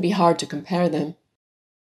it shouldn't be hard to compare them.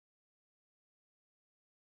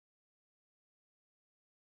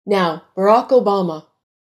 Now, Barack Obama.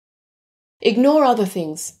 Ignore other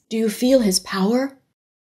things. Do you feel his power?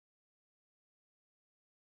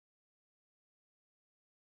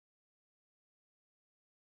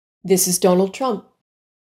 This is Donald Trump.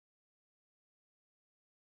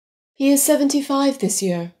 He is 75 this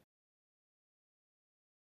year.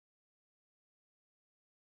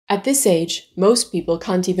 At this age, most people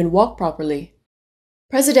can't even walk properly.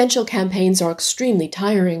 Presidential campaigns are extremely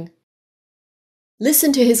tiring.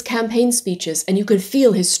 Listen to his campaign speeches and you can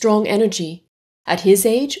feel his strong energy. At his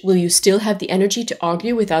age, will you still have the energy to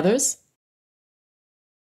argue with others?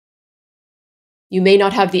 You may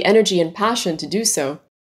not have the energy and passion to do so.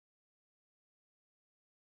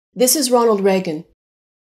 This is Ronald Reagan.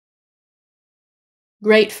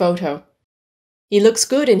 Great photo. He looks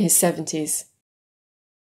good in his 70s.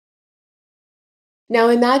 Now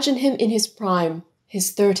imagine him in his prime,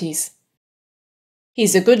 his 30s.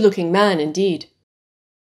 He's a good-looking man indeed.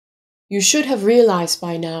 You should have realized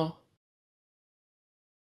by now.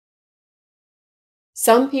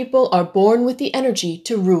 Some people are born with the energy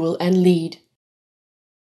to rule and lead.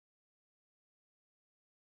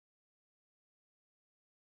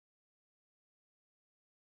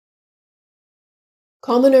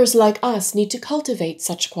 Commoners like us need to cultivate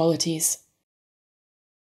such qualities.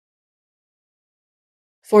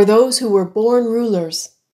 For those who were born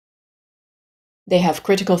rulers, they have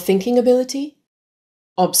critical thinking ability,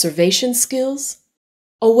 observation skills,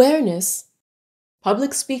 awareness,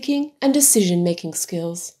 public speaking, and decision-making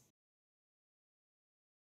skills.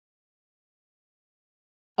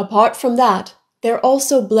 Apart from that, they're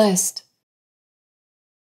also blessed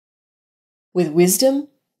with wisdom,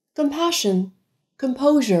 compassion,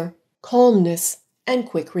 composure, calmness, and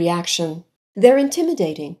quick reaction. They're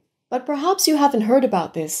intimidating, but perhaps you haven't heard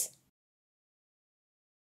about this.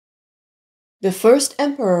 The first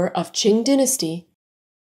emperor of Qing dynasty,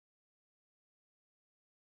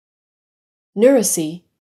 Nursi,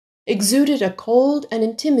 exuded a cold and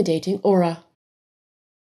intimidating aura.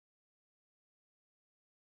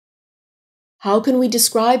 How can we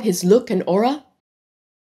describe his look and aura?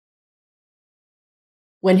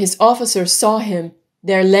 When his officers saw him,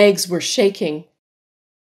 their legs were shaking.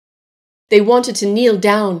 They wanted to kneel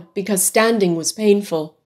down because standing was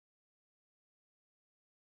painful.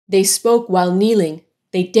 They spoke while kneeling.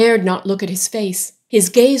 They dared not look at his face. His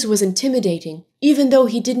gaze was intimidating, even though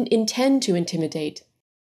he didn't intend to intimidate.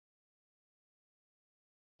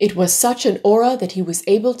 It was such an aura that he was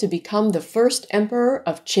able to become the first emperor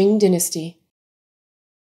of Qing dynasty.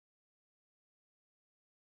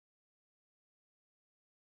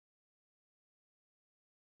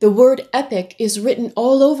 The word epic is written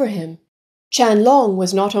all over him. Qianlong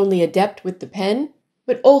was not only adept with the pen,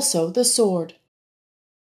 but also the sword.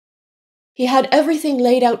 He had everything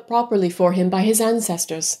laid out properly for him by his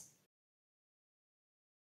ancestors.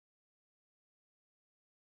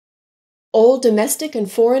 All domestic and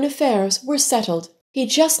foreign affairs were settled. He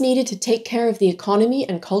just needed to take care of the economy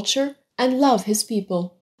and culture and love his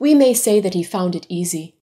people. We may say that he found it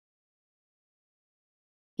easy.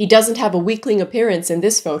 He doesn't have a weakling appearance in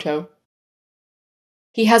this photo.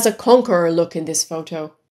 He has a conqueror look in this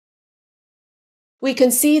photo. We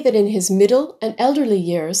can see that in his middle and elderly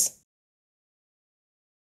years,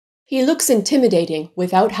 he looks intimidating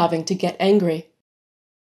without having to get angry.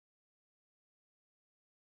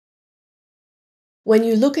 When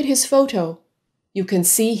you look at his photo, you can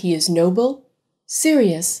see he is noble,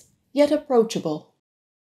 serious, yet approachable.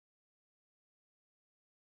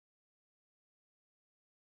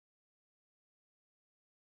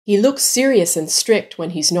 He looks serious and strict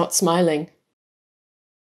when he's not smiling.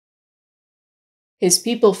 His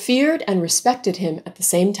people feared and respected him at the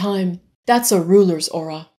same time. That's a ruler's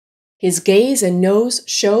aura. His gaze and nose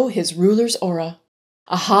show his ruler's aura.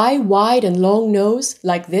 A high, wide, and long nose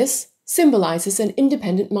like this symbolizes an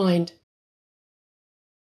independent mind.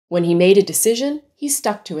 When he made a decision, he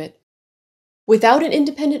stuck to it. Without an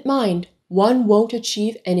independent mind, one won't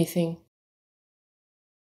achieve anything.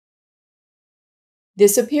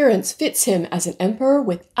 This appearance fits him as an emperor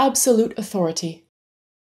with absolute authority.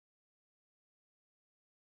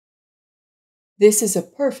 This is a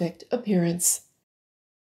perfect appearance.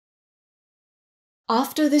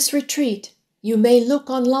 After this retreat, you may look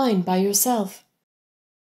online by yourself.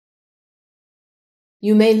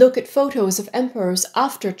 You may look at photos of emperors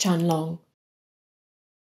after Qianlong.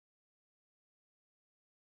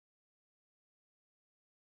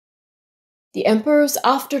 The emperors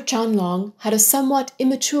after Qianlong had a somewhat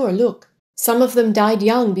immature look. Some of them died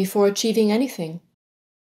young before achieving anything.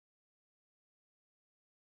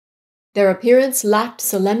 Their appearance lacked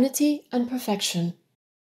solemnity and perfection.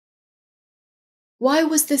 Why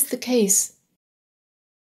was this the case?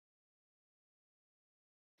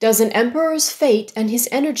 Does an emperor's fate and his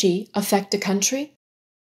energy affect a country?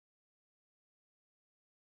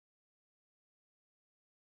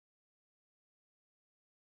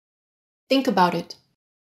 Think about it.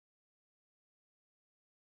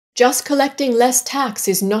 Just collecting less tax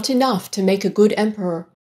is not enough to make a good emperor.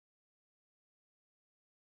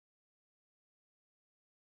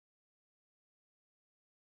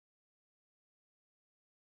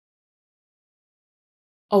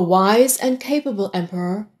 A wise and capable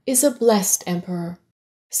emperor is a blessed emperor.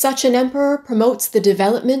 Such an emperor promotes the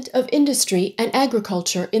development of industry and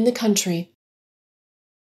agriculture in the country.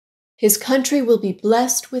 His country will be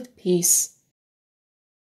blessed with peace.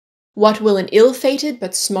 What will an ill-fated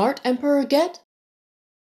but smart emperor get?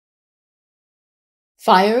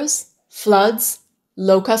 Fires, floods,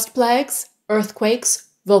 locust plagues, earthquakes,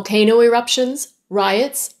 volcano eruptions,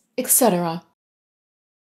 riots, etc.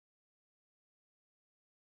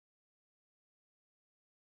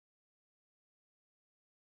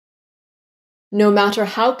 No matter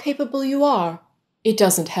how capable you are, it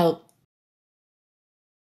doesn't help.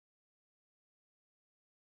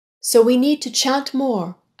 So we need to chant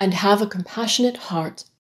more and have a compassionate heart.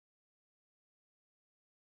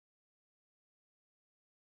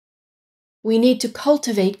 We need to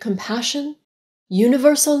cultivate compassion,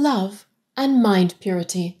 universal love, and mind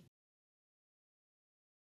purity.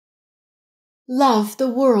 Love the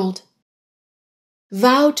world.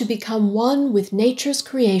 Vow to become one with nature's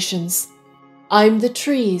creations. I'm the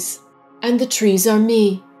trees, and the trees are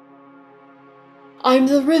me. I'm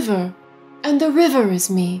the river, and the river is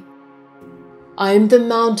me. I'm the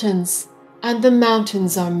mountains, and the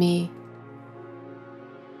mountains are me.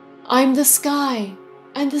 I'm the sky,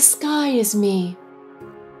 and the sky is me.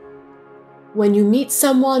 When you meet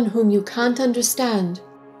someone whom you can't understand,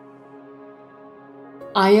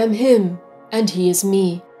 I am him, and he is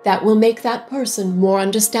me. That will make that person more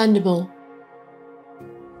understandable.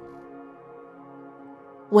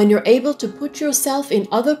 When you're able to put yourself in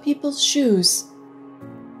other people's shoes,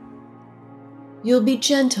 you'll be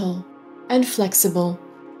gentle and flexible.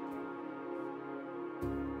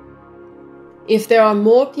 If there are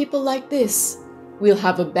more people like this, we'll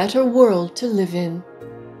have a better world to live in.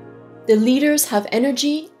 The leaders have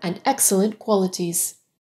energy and excellent qualities.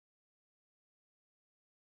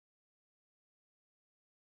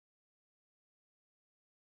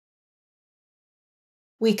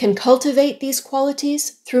 We can cultivate these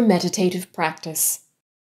qualities through meditative practice.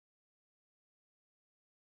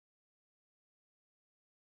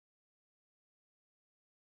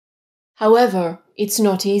 However, it's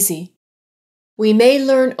not easy. We may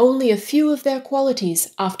learn only a few of their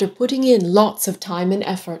qualities after putting in lots of time and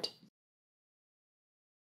effort.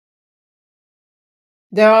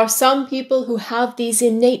 There are some people who have these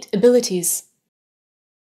innate abilities.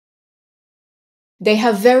 They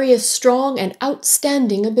have various strong and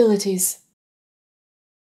outstanding abilities.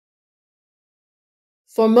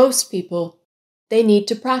 For most people, they need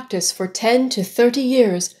to practice for 10 to 30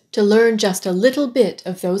 years to learn just a little bit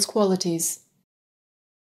of those qualities.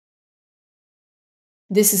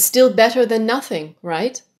 This is still better than nothing,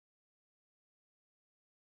 right?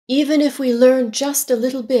 Even if we learn just a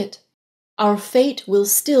little bit, our fate will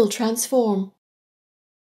still transform.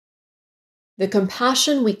 The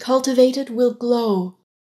compassion we cultivated will glow.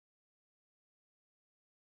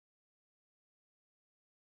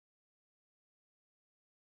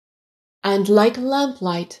 And like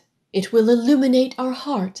lamplight, it will illuminate our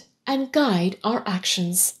heart and guide our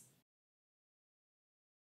actions.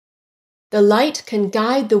 The light can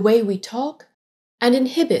guide the way we talk and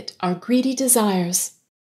inhibit our greedy desires.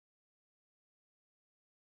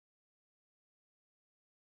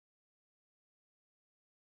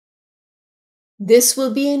 This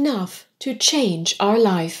will be enough to change our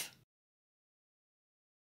life.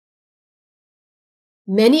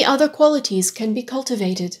 Many other qualities can be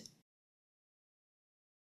cultivated.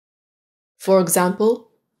 For example,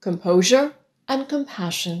 composure and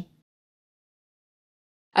compassion.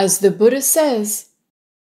 As the Buddha says,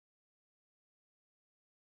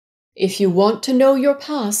 if you want to know your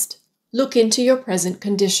past, look into your present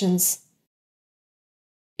conditions.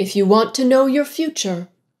 If you want to know your future,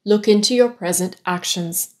 look into your present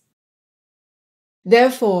actions.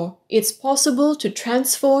 Therefore, it's possible to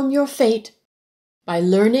transform your fate by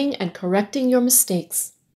learning and correcting your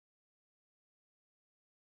mistakes.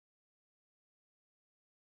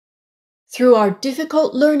 Through our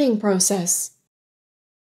difficult learning process,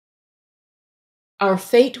 our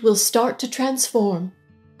fate will start to transform.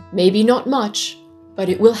 Maybe not much, but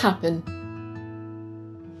it will happen.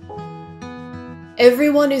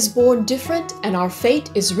 Everyone is born different, and our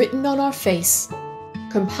fate is written on our face.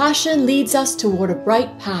 Compassion leads us toward a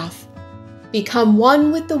bright path. Become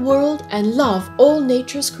one with the world and love all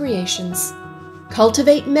nature's creations.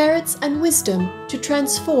 Cultivate merits and wisdom to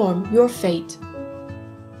transform your fate.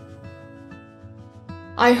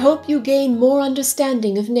 I hope you gain more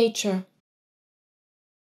understanding of nature.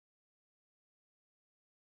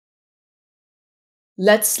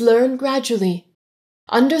 Let's learn gradually.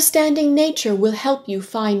 Understanding nature will help you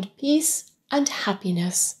find peace and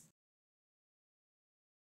happiness.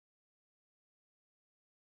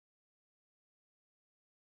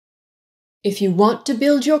 If you want to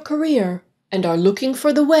build your career and are looking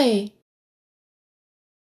for the way,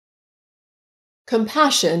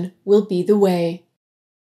 compassion will be the way.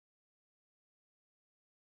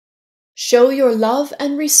 Show your love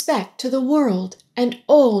and respect to the world and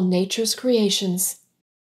all nature's creations.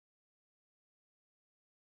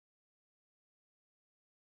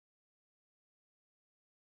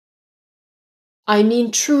 I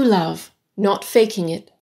mean true love, not faking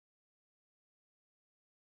it.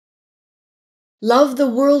 Love the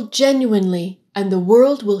world genuinely, and the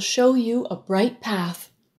world will show you a bright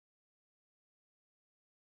path.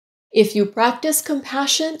 If you practice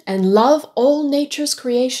compassion and love all nature's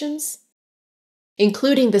creations,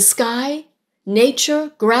 including the sky,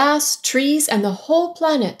 nature, grass, trees, and the whole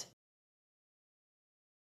planet,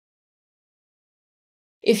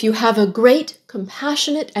 if you have a great,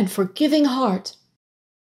 compassionate, and forgiving heart,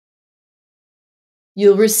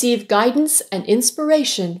 you'll receive guidance and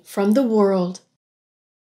inspiration from the world.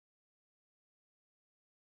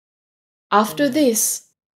 After this,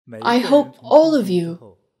 I hope all of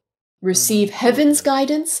you receive heaven's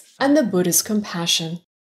guidance and the Buddha's compassion.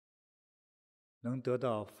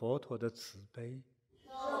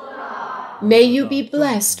 May you be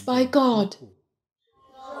blessed by God.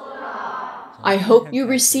 I hope you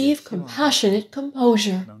receive compassionate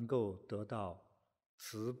composure.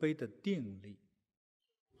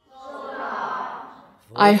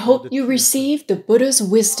 I hope you receive the Buddha's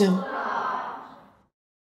wisdom.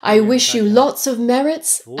 I wish you lots of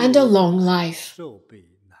merits and a long life.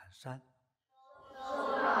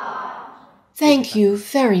 Thank you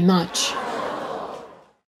very much.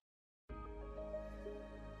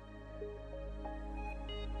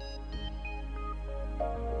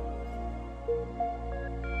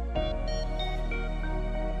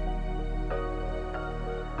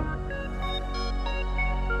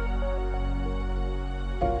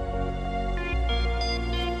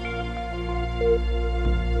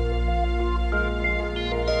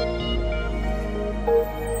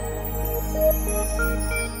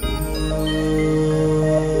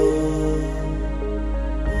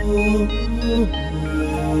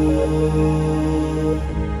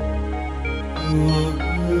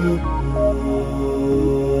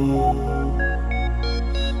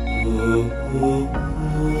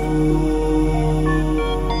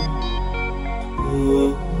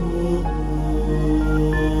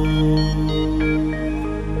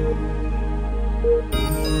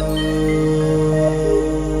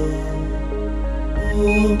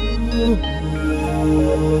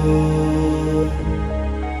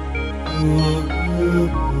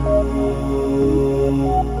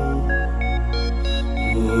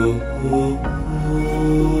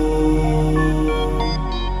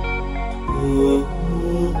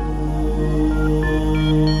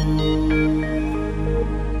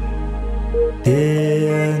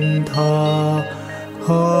 天塔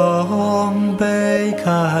红被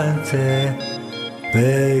看见，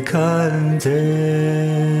被看见，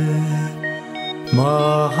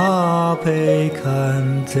马哈被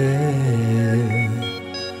看见，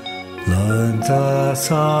人在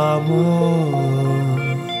沙漠，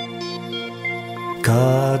卡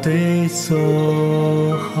迪索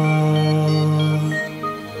哈，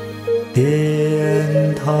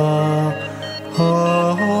天塔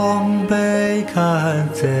红被看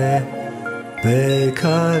见，被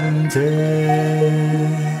看见，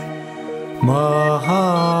马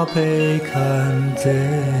哈被看见，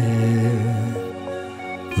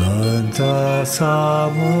人在沙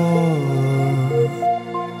漠，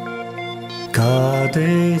卡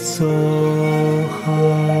迪索哈，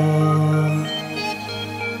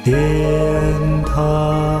天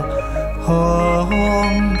塔红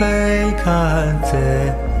被看见，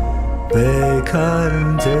被看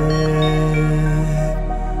见，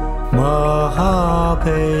马哈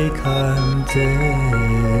被看见，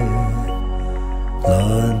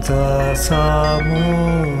人在沙漠，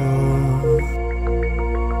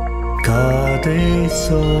卡迪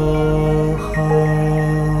索哈，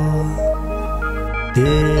天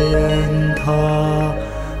塔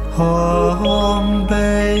红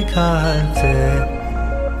被看见，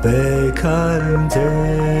被看见，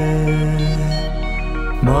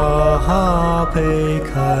马哈被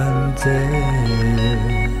看见，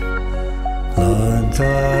人在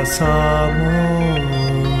沙漠，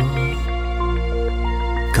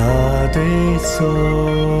卡迪索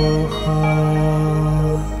哈，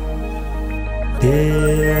天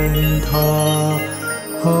塔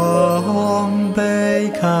红被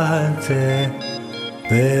看见，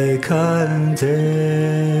被看见，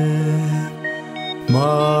马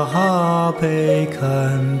哈被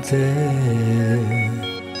看见，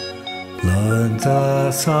人在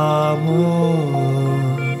沙漠，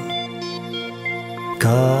卡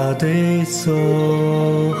迪索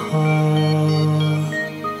哈，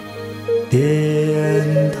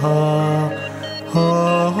天塔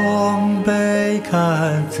红被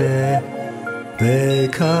看见，被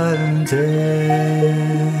看见，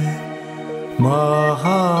马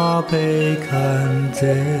哈被看见，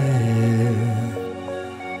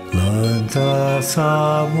人在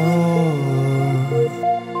沙漠，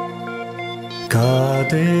卡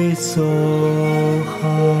迪索哈，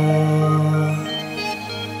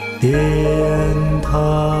天塔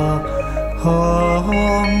红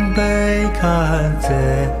被看见，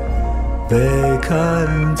被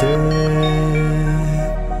看见，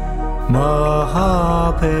马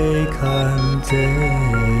哈被看见，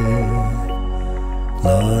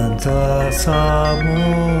人在沙漠，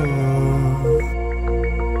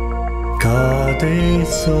卡迪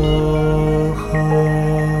索哈，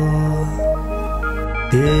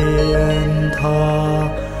天塔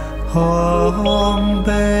红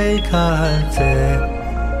被看见，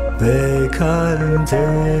被看见，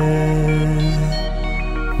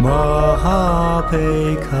马哈被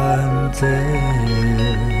看见，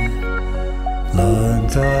人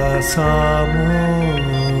在沙漠，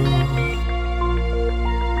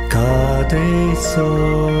卡迪索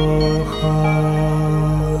哈，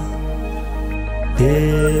天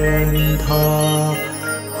塔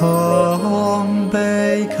红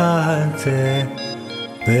被看见，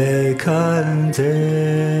被看见，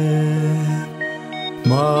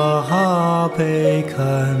马哈被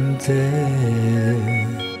看见，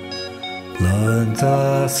人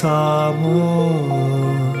在沙漠，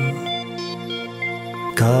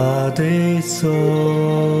卡迪索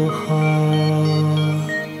哈，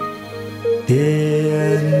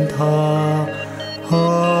天塔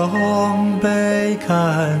红被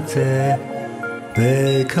看见，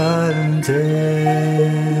被看见，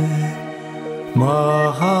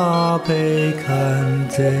马哈被看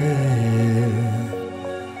见，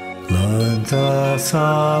人在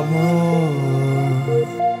沙漠，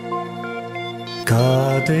卡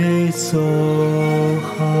迪索哈，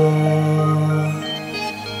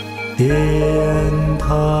天塔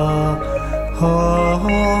红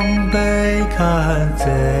被看见，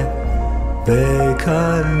被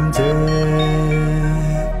看见，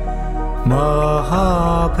马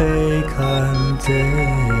哈被看见，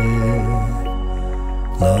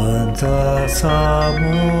人在沙漠，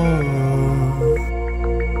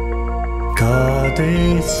卡迪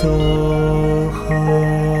索哈，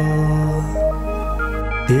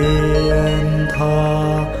天塔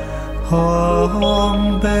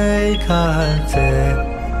红被看见，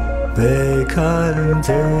被看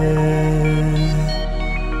见，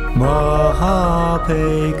玛哈被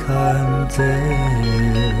看见，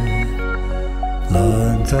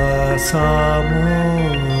兰扎萨摩，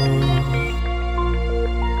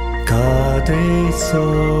卡迪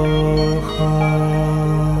梭哈，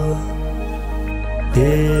电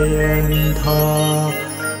塔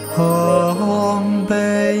红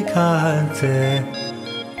被看见，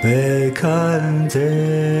被看见。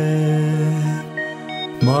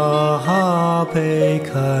玛哈被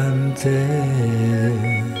看见，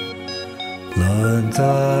兰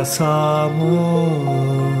扎萨摩，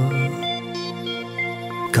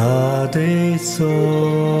卡迪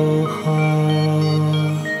梭哈，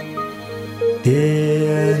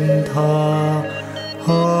电塔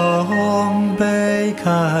红被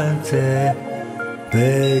看见，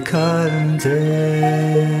被看见，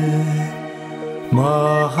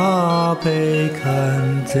玛哈被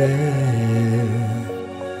看见。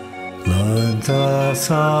兰扎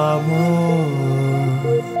萨摩，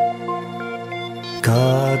卡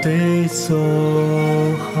迪梭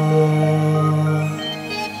哈，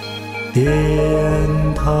电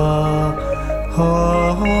塔红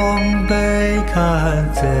被看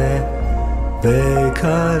见，被看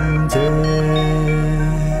见，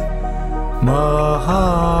玛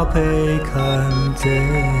哈被看见，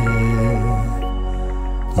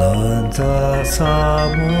兰扎萨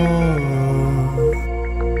摩。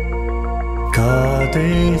卡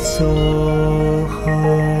迪梭哈，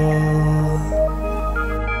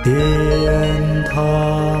电塔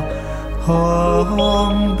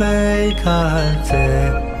红被看见，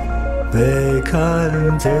被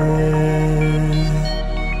看见，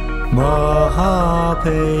玛哈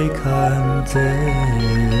被看见，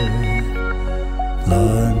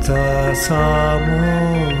兰扎萨摩，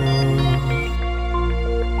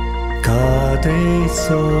卡迪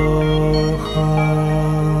梭哈。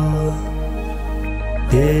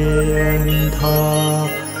电塔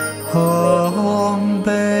红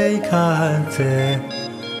被看见，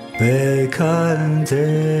被看见，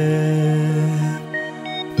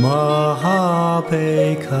玛哈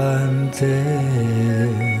被看见，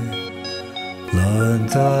兰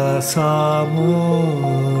扎萨摩，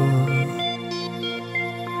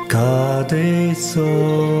卡迪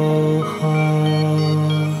梭哈，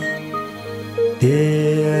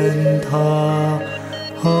电塔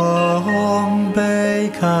红被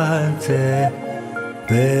看见，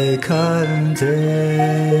被看见，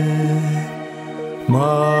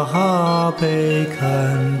玛哈被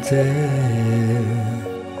看见，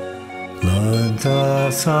兰扎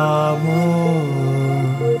萨摩，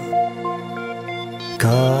卡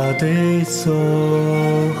迪梭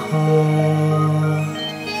哈，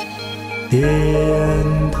电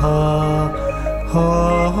塔红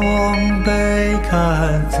被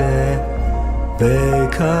看见。被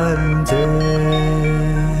看见，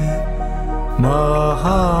玛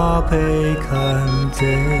哈被看见，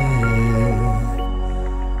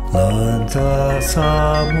兰扎萨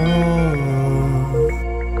摩，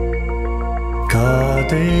卡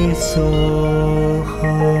迪梭哈，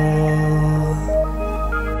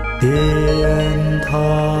电塔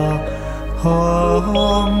红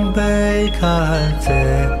被看见，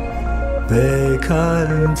被看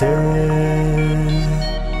见。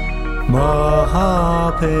玛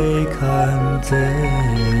哈被看见，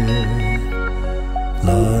兰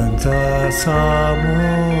扎萨摩，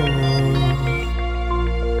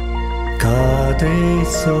卡迪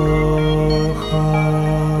梭哈，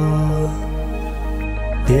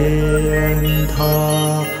电塔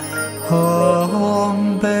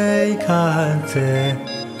红被看见，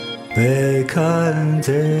被看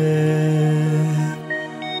见，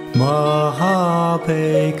玛哈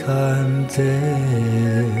被看见。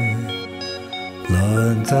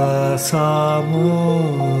兰扎萨摩，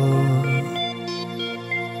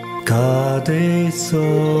卡迪梭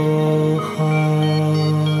哈，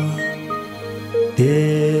电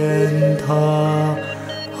塔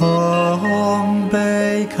红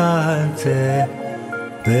被看见，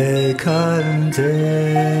被看见，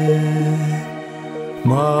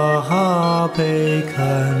玛哈被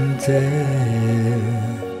看见，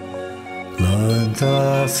兰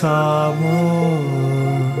扎萨摩。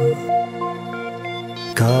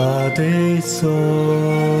卡迪梭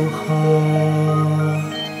哈，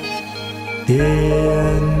电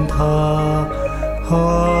塔红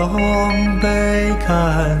被看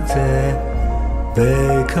见，被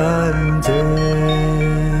看见，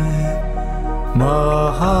玛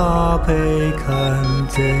哈被看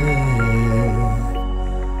见，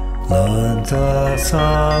兰扎萨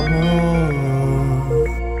摩，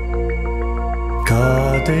卡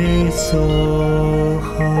迪梭哈。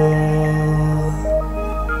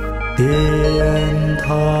电塔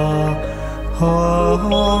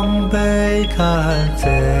红被看见，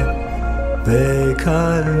被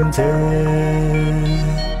看见，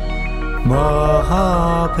马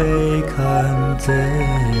哈被看见，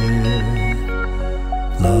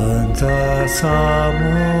兰扎萨姆，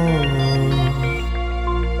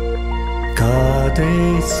卡迪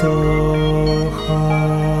梭哈，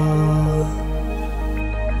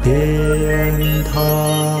电塔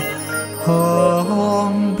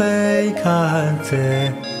红被看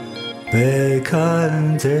见，被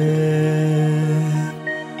看见，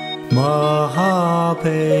马哈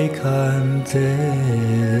被看见，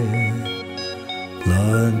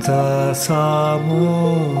兰扎萨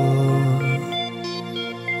姆，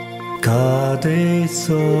卡迪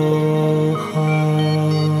梭哈，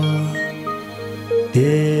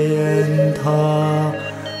电塔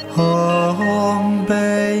红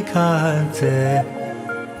被看见，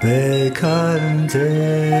被看见，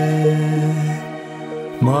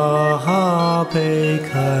马哈被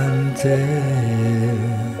看见，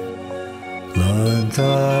兰扎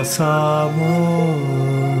萨姆，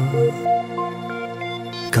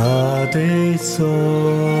卡迪梭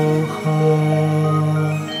哈，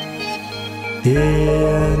电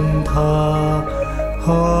塔红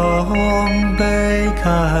被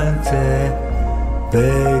看见，被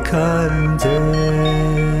看见，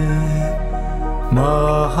马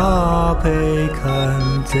哈被看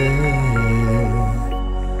见，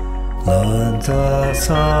兰扎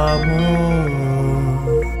萨姆，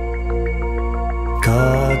卡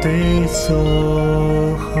迪梭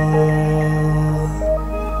哈，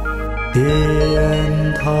电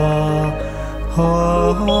塔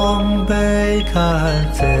红被看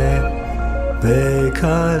见，被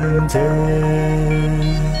看见，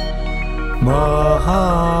马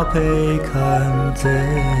哈被看见，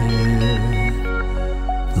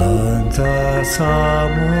兰扎萨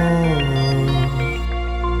姆，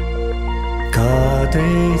卡迪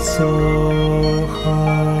梭哈，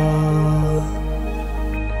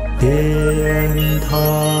电塔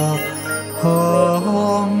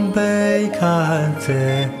红被看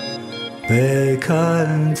见，被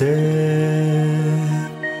看见，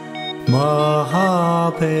马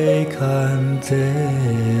哈被看见，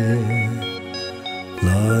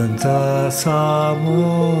兰扎萨姆，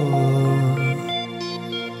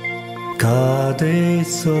卡迪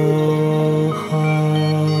梭哈，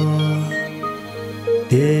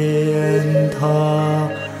电塔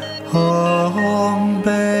红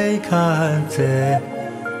被看见，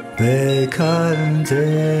被看见，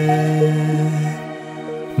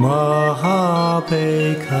马哈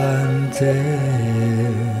被看见，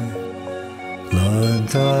兰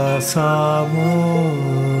扎萨姆，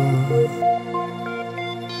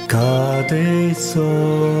卡迪梭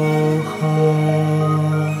哈，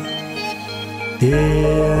电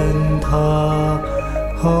塔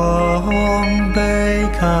红被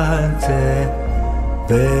看见，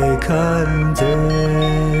被看见，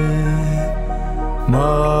马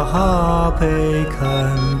哈被看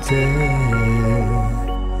见，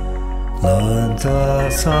兰扎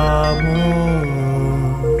萨姆，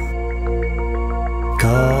卡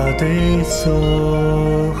迪梭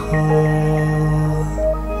哈，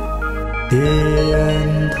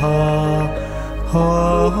电塔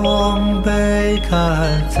红被看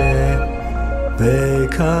见，被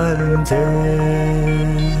看见，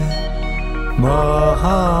马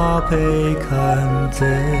哈被看见，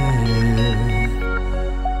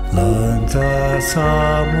兰扎萨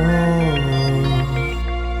姆，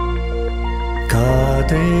卡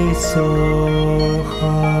迪梭哈，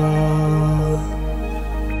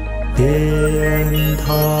电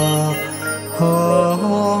塔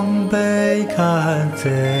红被看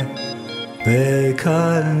见，被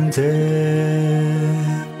看见，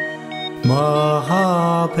马哈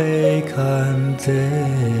被看见，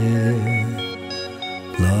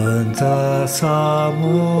兰扎萨姆，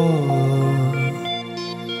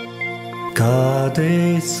卡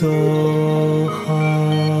迪梭哈，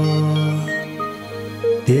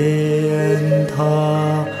电塔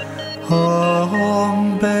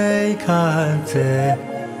红被看见，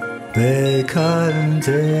被看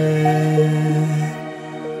见，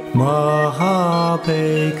马哈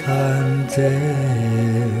被看见，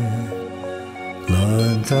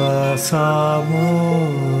兰扎萨姆，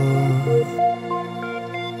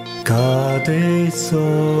卡迪梭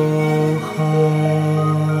哈，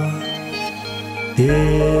电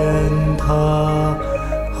塔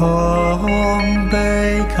红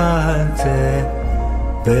被看见，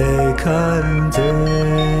被看见，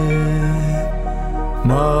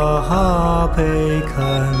马哈被看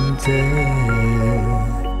见，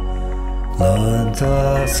兰扎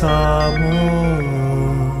萨姆。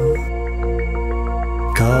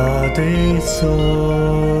地所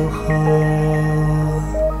好，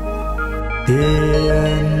电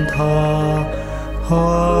塔红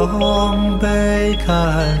被看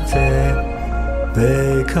见，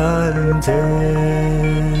被看见，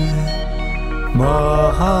马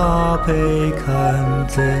哈被看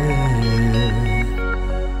见，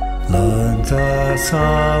人在沙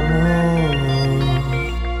漠。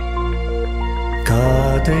卡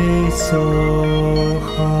地所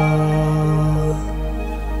好，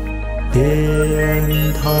电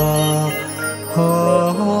塔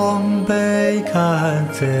红被看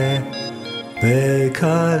见，被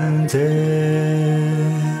看见，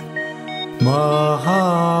马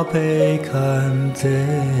哈被看见，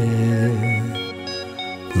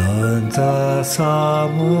人在沙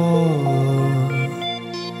漠。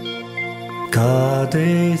卡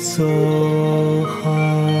地所好。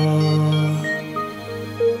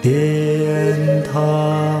电塔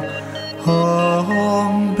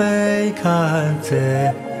红被看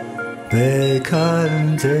见，被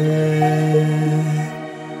看见，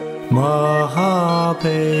马哈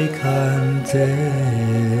被看见，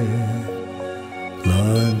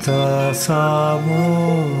人在沙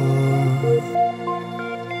漠。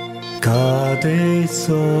卡地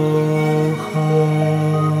所好，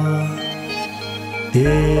电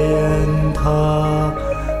塔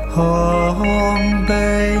红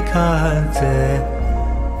被看见，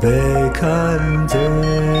被看见，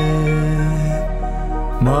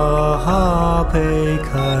马哈被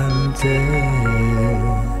看见，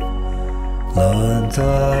人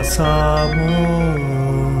在沙漠。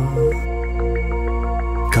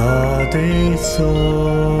卡地所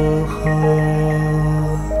好，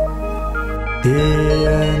电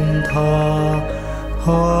塔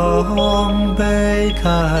红被看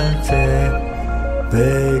见，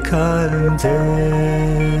被看见，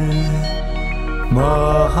马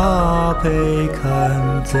哈被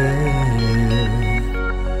看见，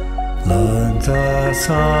人在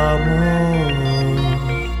沙漠。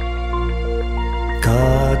卡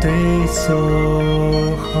地所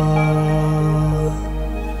好，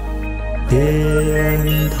电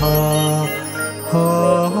塔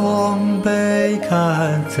红被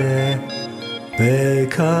看见，被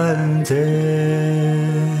看见，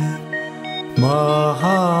马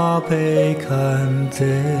哈被看见，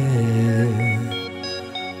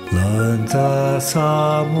人在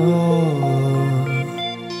沙漠。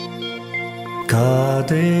卡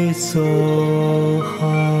地所好，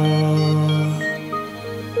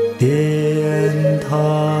电塔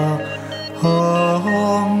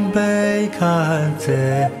红被看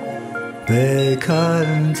见，被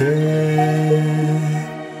看见，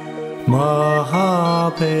马哈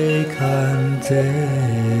被看见，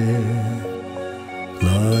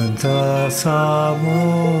人在沙漠。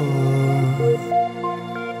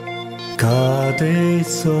卡地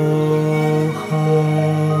所好，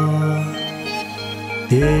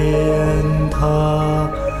电塔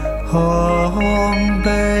红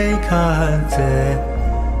被看见，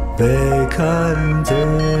被看见，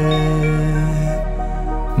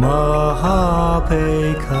马哈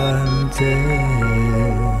被看见，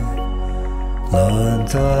人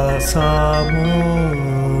在沙漠。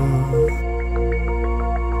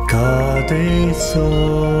卡地所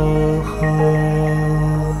好，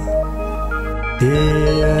电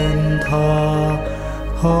塔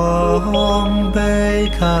红被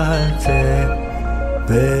看见，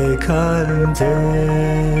被看见，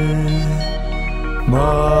马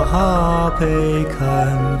哈被看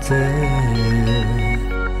见，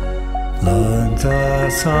人在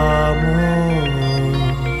沙漠。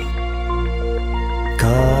卡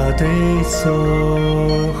地所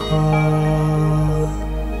好，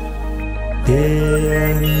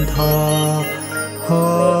电塔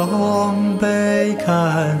红被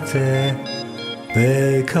看见，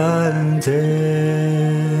被看见，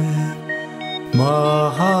马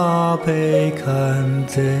哈被看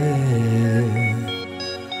见，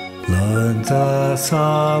人在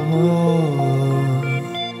沙漠。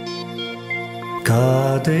卡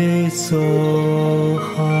地所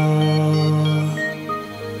好，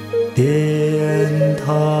电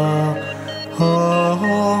塔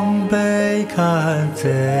红被看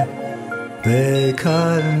见，被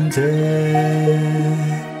看见，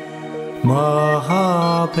马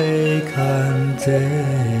哈被看见，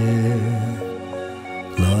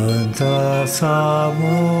人在沙漠。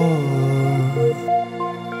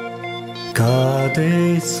卡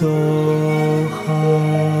地所好，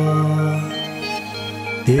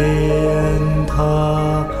电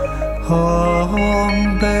塔红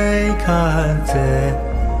被看见，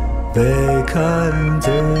被看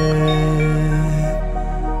见，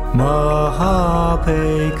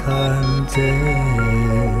 Mahapekante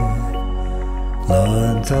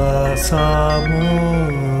Lanta Samu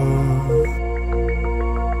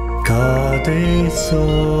Kadesoha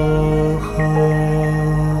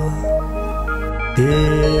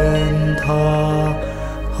Dien Ta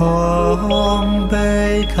Hong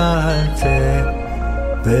Bekante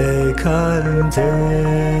Bekante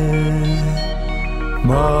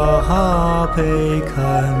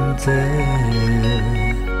Mahapekante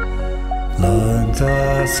Lanta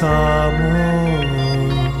Samu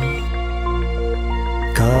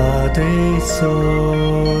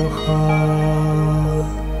Kadesoha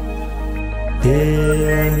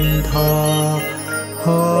Dien Ta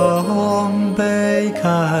Hong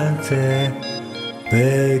Bekante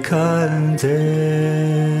Bekante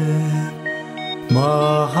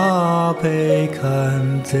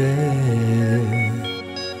Mahapekante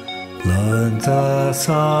Lanta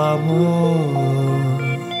Samu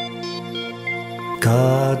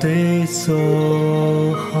Kadesoha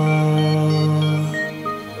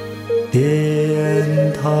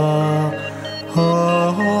Dien Ta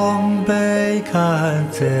Hong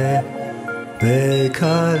Bekante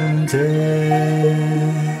Bekante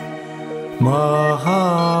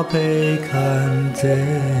Mahapekante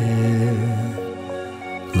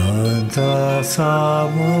Lanta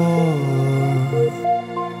Samu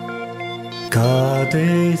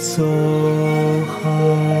Kadesoha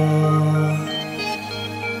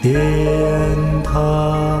Dien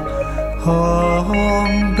Ta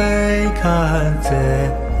Hong Bekante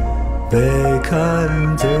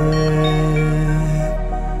Bekante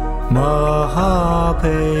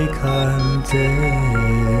Mahapekante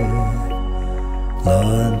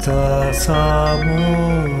Lanta Samu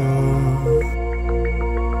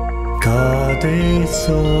Kadesoha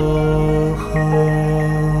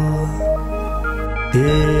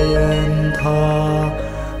Dien Ta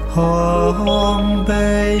Hong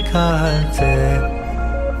Bekante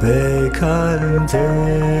Bekante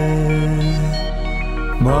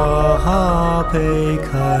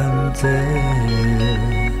Mahapekante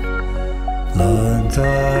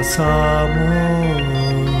Lanta Samu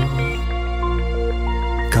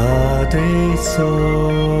Kadesoha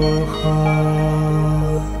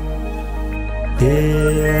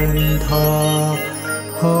Dien Ta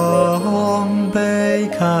Hong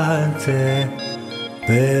Bekante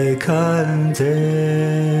Bekante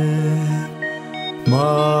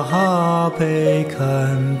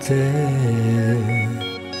Mahapekante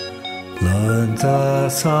Lanta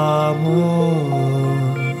Samu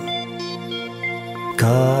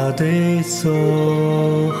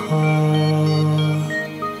Kadesoha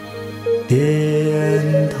Dien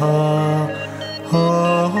Ta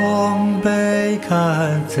Hong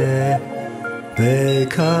Bekante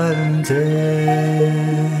Bekante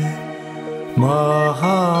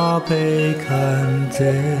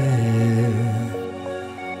Mahapekante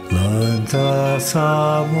Lanta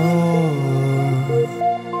Samu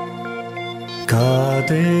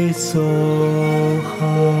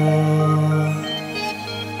Kadesoha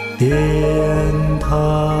Dien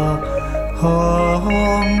Ta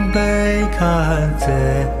Hong Bekante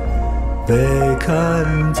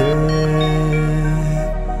Bekante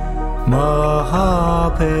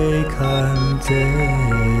Mahapekante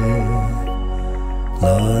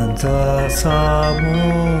Lanta Samu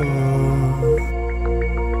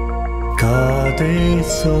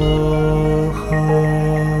Kadesoha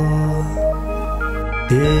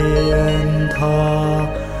Dien Ta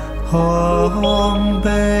Hong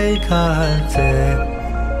Bekante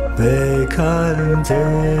Bekante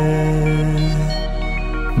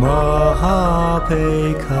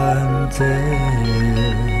Mahapekante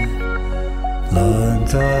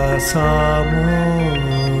Lanta Samu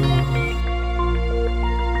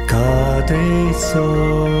Kadesoha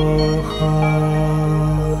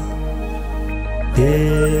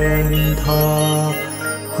Dien Ta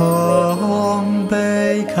Hong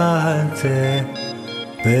Bekante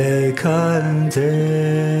Bekante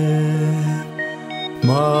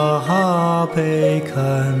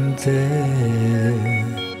Mahapekante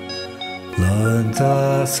Lanta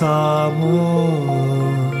Samu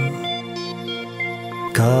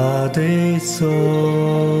Kadesoha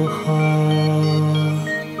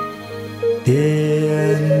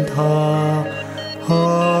Dien Ta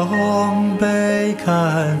Hong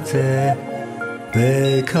Bekante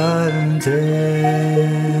Bekante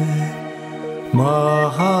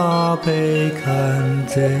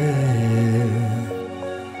Mahapekante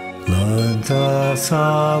Lanta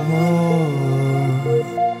Samu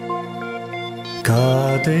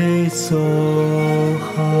Kadesoha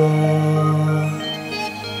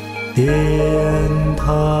Dien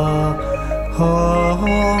Ta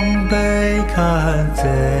吽贝堪则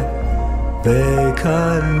贝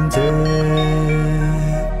堪则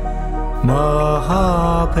玛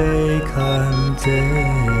哈贝堪则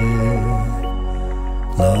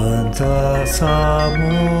兰扎萨摩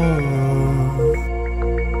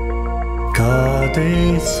卡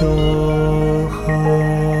迪梭哈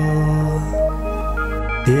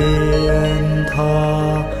殿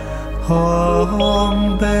他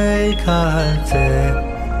吽贝堪则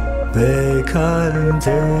贝堪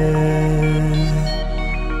则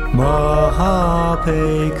玛哈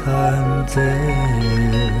贝堪则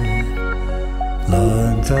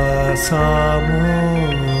兰扎萨摩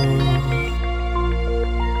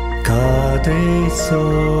卡迪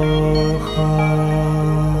梭哈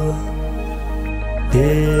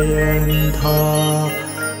殿他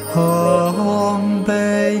吽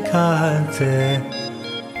贝堪则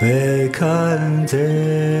贝堪则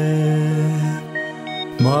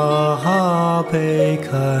玛哈贝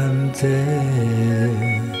堪则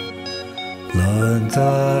兰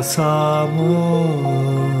扎萨摩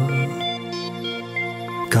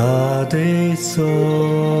卡迪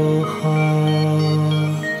梭哈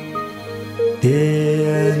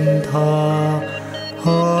殿他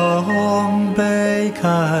吽贝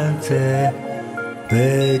堪则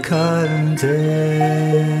贝堪则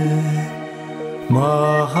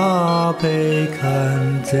玛哈贝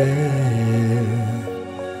堪则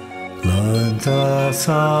兰扎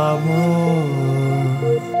萨摩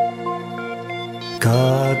卡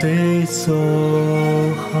迪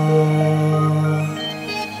梭哈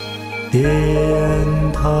殿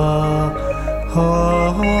他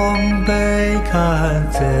吽贝堪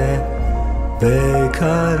则贝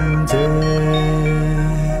堪则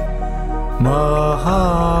玛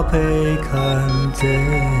哈贝堪则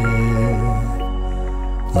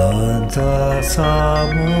兰扎萨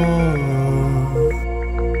摩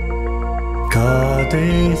卡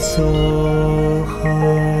迪梭哈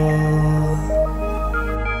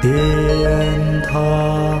殿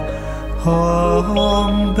他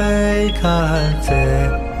吽贝堪则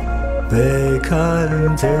贝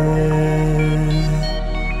堪则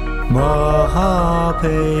玛哈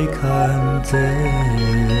贝堪则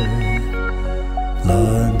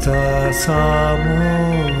兰扎萨摩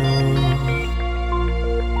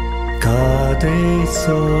卡迪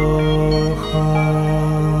梭哈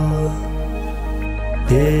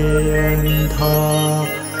殿他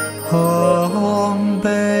吽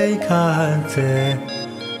贝堪则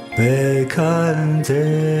贝堪则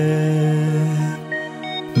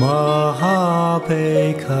玛哈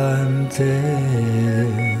贝堪则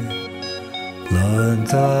兰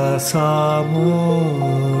扎萨摩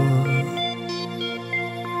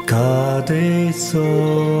卡迪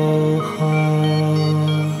梭哈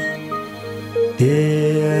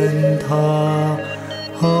殿他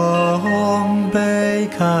吽贝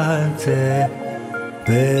堪则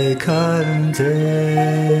贝堪则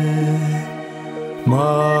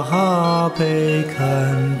玛哈贝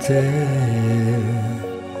堪则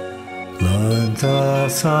兰扎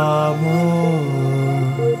萨摩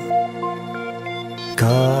卡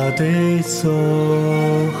迪梭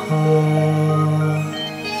哈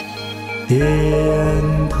殿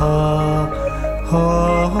他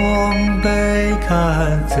吽贝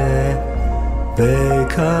堪则贝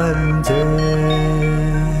堪则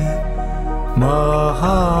玛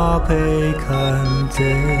哈贝堪则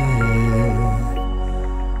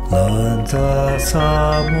兰扎萨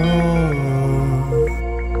摩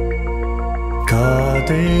卡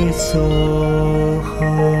迪梭哈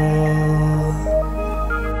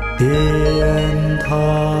殿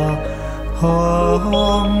他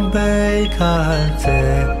吽贝堪则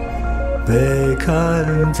贝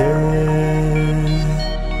堪则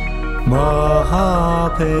玛哈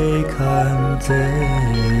贝堪则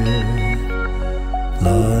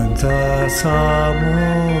兰扎萨摩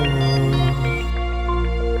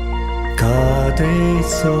卡迪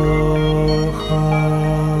梭哈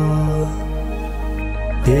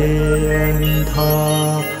殿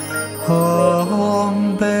他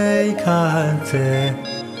吽贝堪则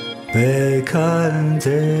贝堪则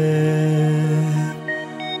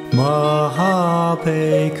玛哈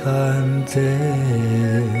贝堪则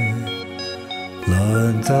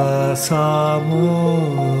兰扎萨摩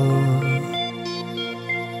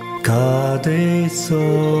卡迪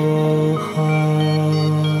梭哈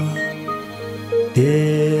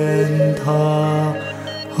殿他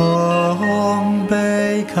吽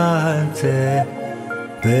贝堪则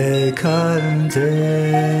贝堪则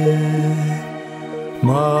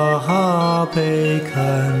玛哈贝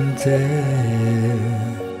堪则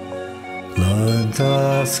兰扎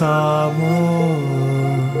萨摩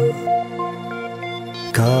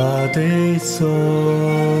卡嘎的梭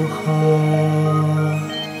哈，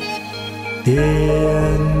电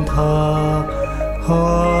塔吽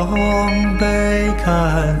贝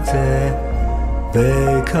堪则，贝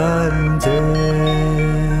堪则，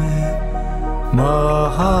玛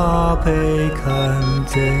哈贝堪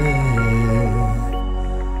则，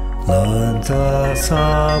兰扎萨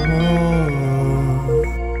摩，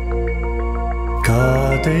嘎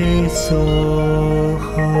的梭哈。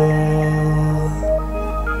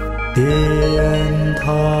电塔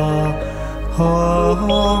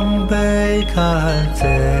吽贝堪则，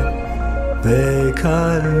贝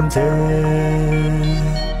堪则，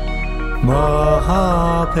玛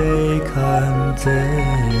哈贝堪则，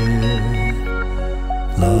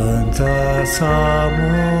兰扎萨摩，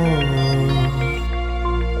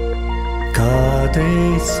嘎的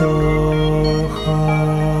梭哈，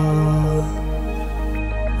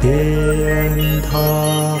电塔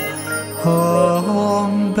吽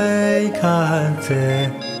贝堪则，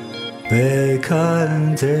贝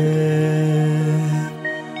堪则，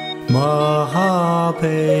玛哈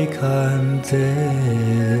贝堪则，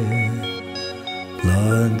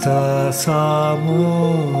兰扎萨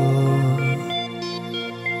摩，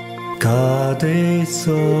嘎的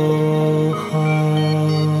梭哈，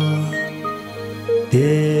电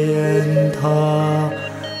塔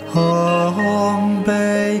吽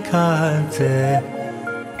贝堪则，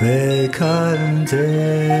贝堪则，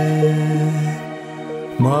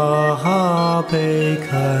玛哈贝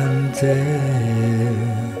堪则，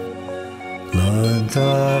兰扎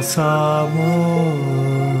萨摩，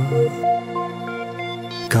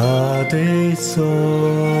嘎的梭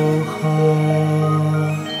哈，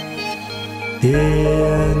电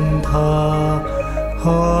塔吽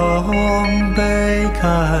贝堪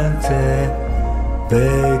则，贝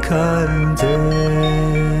堪则，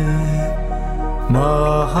玛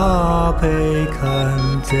哈贝堪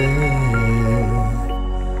则，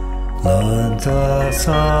兰扎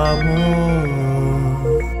萨摩，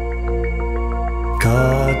嘎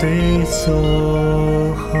的梭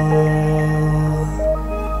哈，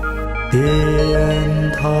电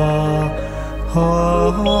塔吽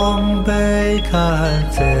贝堪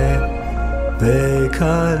则，贝堪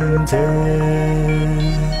则，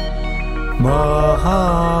玛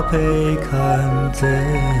哈贝堪则，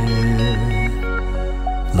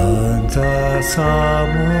兰扎萨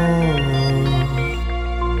摩，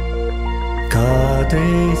嘎的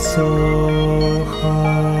梭哈，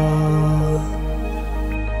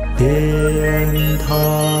电塔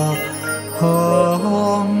吽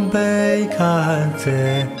贝堪则，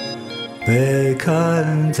贝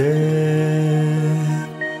堪则，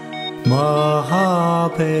玛哈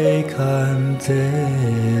贝堪则，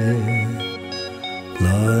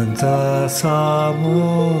兰扎萨摩，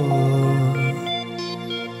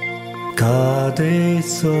嘎的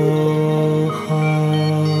梭哈，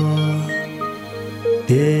电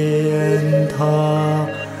塔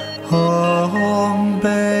吽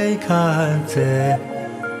贝堪则，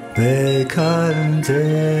贝堪则，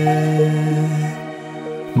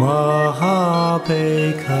玛哈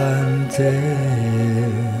贝堪则，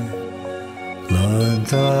兰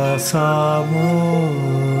扎萨摩，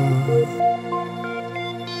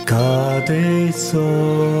嘎的梭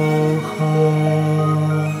哈，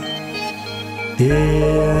电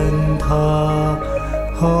塔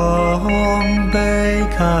吽贝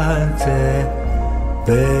堪则，贝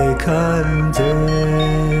堪则，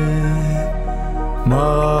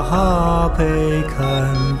玛哈贝堪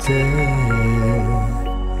则，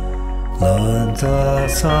兰扎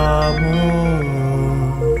萨摩，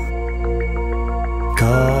嘎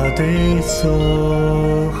的梭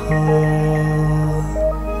哈，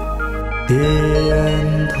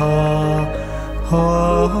电塔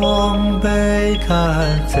吽贝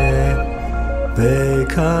堪则，贝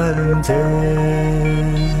堪则，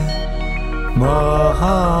玛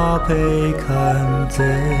哈贝堪则，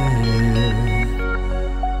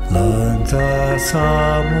兰扎萨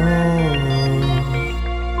摩，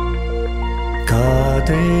嘎的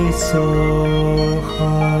梭哈，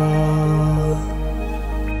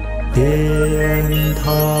电塔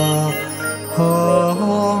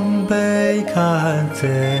吽贝堪则，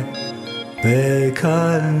贝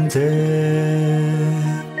堪则，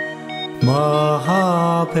玛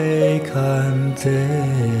哈贝堪则，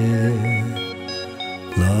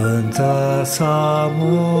兰扎萨摩，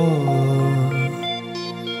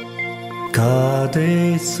嘎的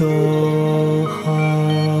梭哈，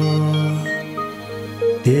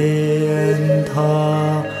电塔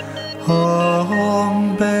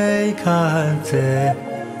吽贝堪则，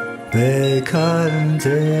贝堪则，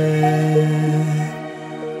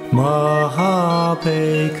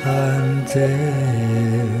 Mahapekante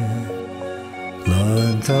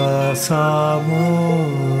Lanta Samu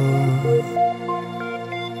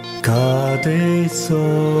Kade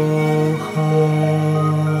Soha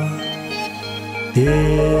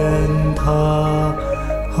Dien Ta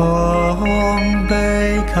Hong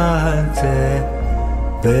Bekante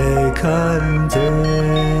Bekante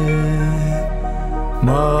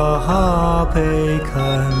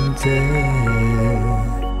Mahapekante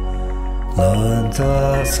Lanta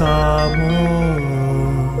Samu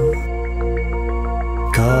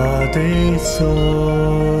Kade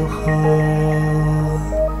Soha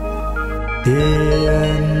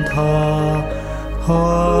Dien Ta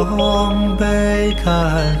Hong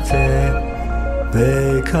Bekante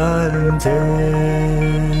Bekante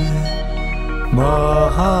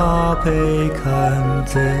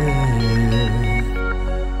Mahapekante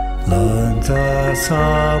Lanta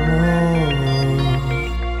Samu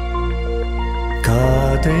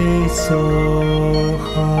Kade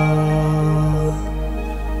Soha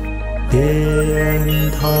Dien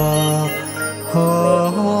Ta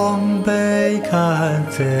Hong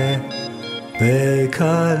Bekante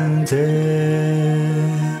Bekante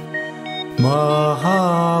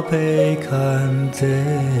Mahapekante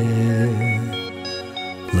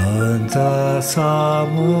Lanta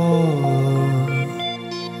Samu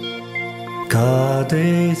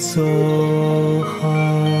Kade Soha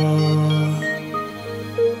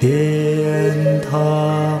Dien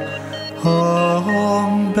Ta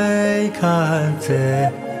Hong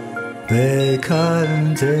Bekante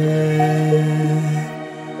Bekante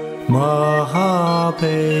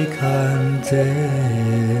Mahapekante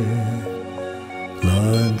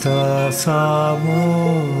Lanta Samu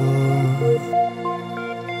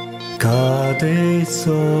Kade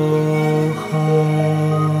Soha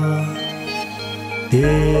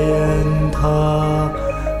Dien Ta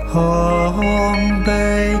Hong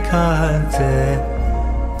Bekante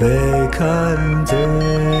Bekante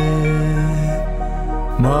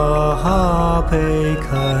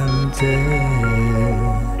Mahapekante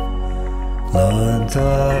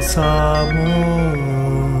Lanta Samu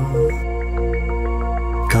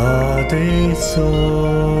Kade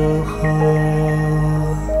Soha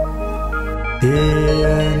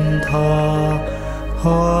Dien Ta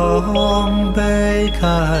Hong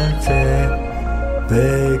Bekante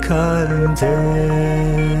Bekante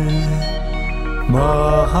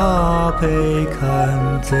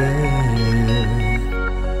Mahapekante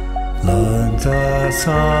Lanta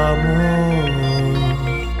Samu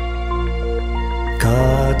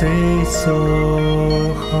Kade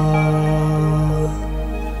Soha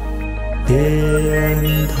Dien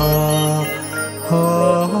Ta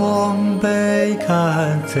Hong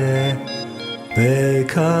Bekante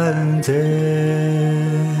Bekante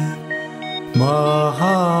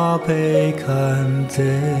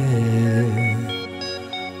Mahapekante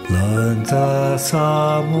Lanta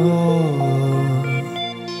Samu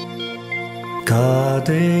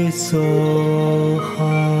Kade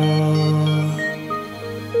Soha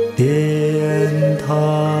Dien Ta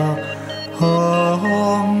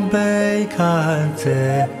Hong Bekante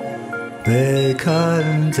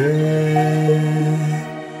Bekante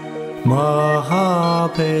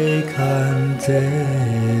Mahapekante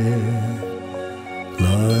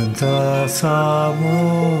Lanta Samu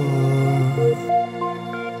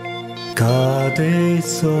Kade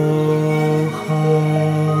Soha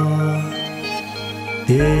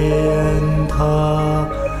Dien Ta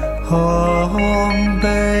Hong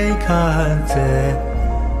Bekante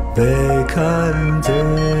Bekante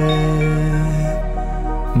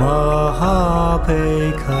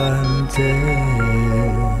Mahapekante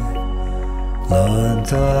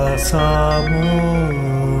Lanta Samu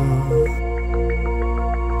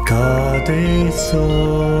Kade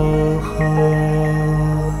Soha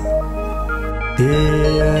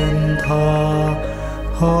Dien Ta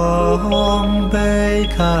Hong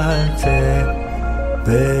Bekante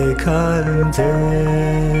Bekante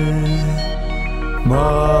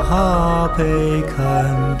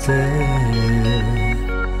Mahapekante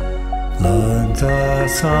Lanta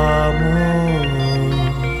Samu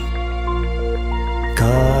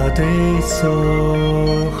Kade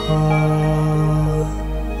Soha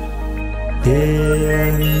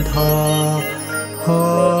Dien Ta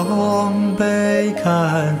Hong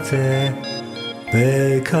Bekante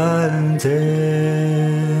Bekante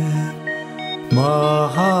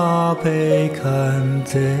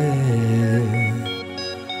Mahapekante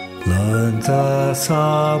Lanta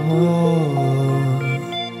Samu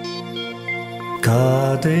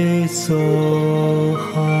Kade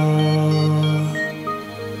Soha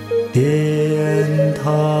Dien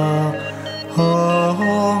Ta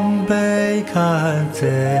Hong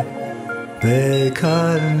제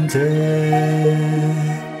백한제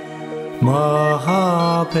마하백한제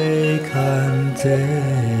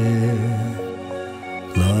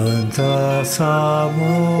런자사모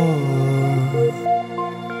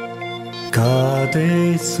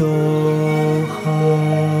가데소하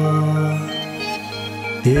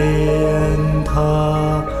dien타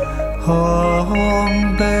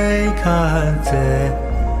홍백한제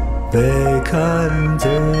백한제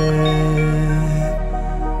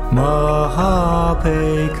마하백한제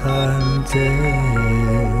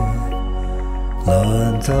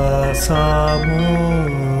런자사모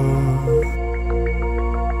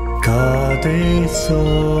가데소하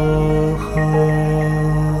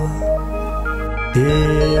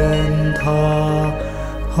dien타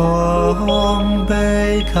홍백한제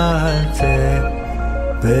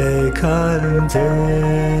백한제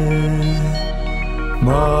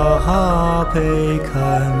마하백한제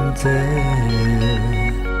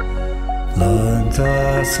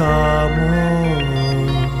런자사모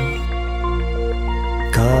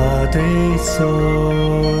가데소하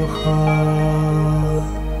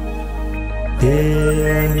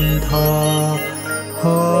dien타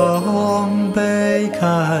홍백한제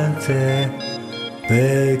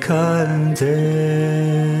백한제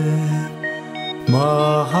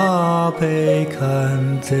마하백한제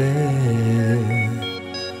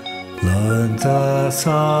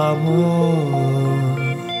런자사모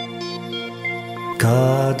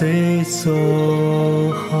가데소하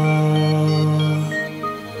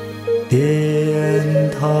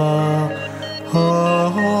dien타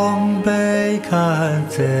홍백한제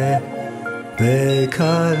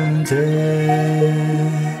백한제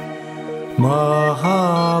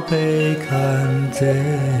마하백한제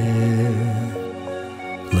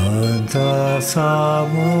런자사모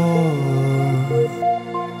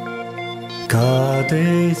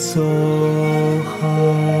가데소하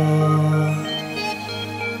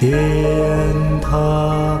dien타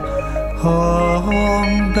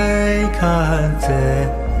홍백한제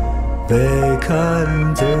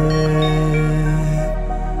백한제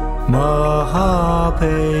마하백한제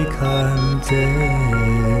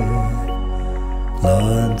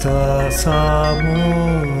런자사모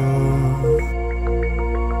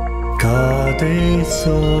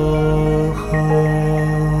가데소하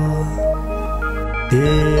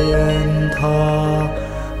dien타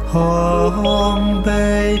홍백한제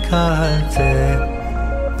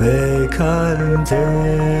백한제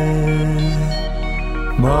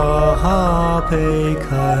마하백한제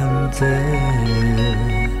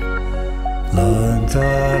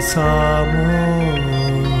런자사모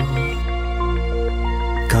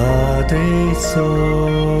가데소하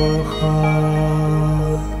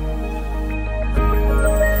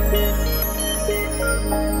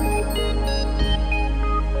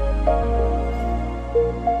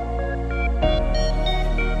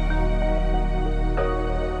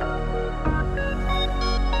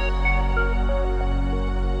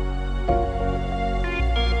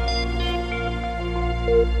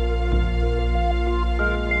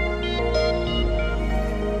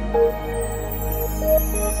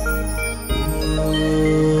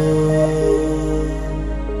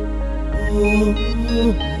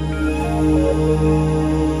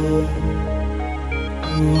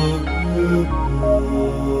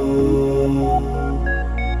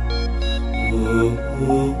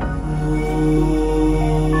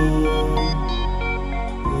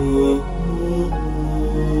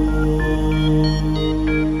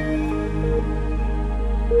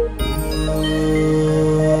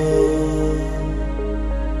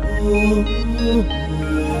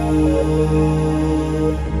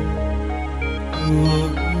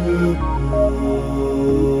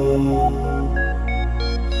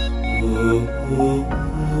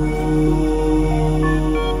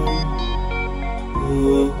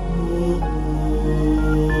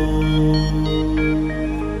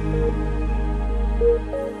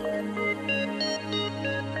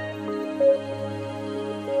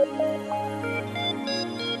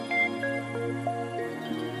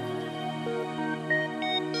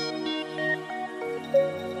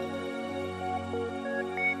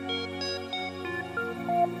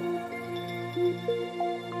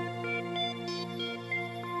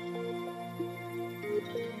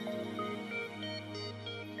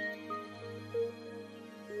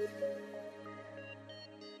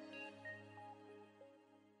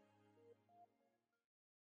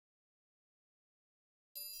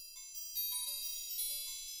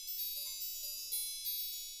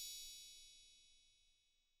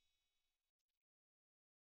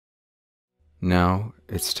Now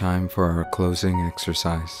it's time for our closing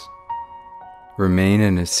exercise. Remain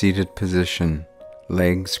in a seated position,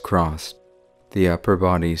 legs crossed, the upper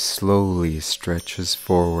body slowly stretches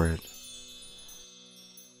forward.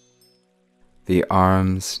 The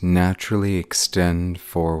arms naturally extend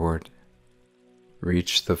forward.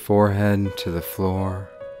 Reach the forehead to the floor.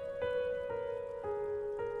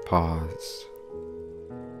 Pause.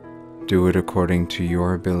 Do it according to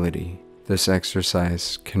your ability. This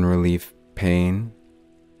exercise can relieve pain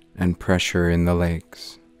and pressure in the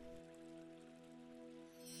legs.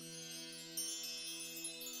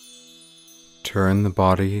 Turn the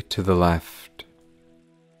body to the left.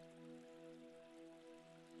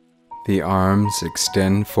 The arms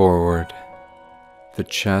extend forward. The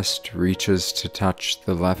chest reaches to touch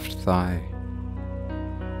the left thigh.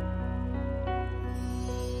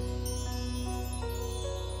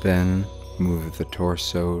 Then move the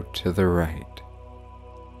torso to the right.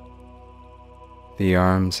 The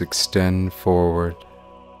arms extend forward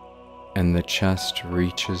and the chest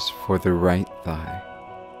reaches for the right thigh.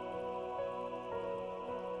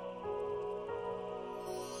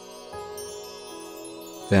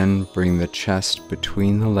 Then bring the chest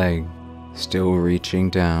between the legs, still reaching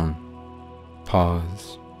down.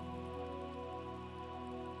 Pause.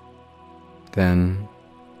 Then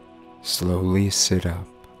slowly sit up.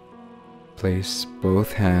 Place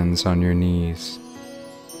both hands on your knees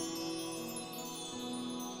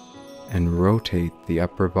and rotate the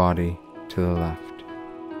upper body to the left,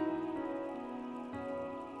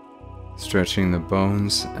 stretching the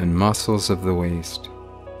bones and muscles of the waist.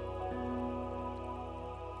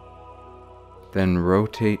 Then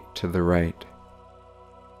rotate to the right.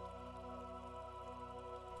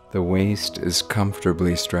 The waist is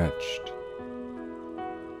comfortably stretched.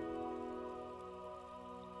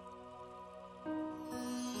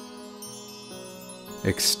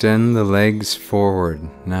 Extend the legs forward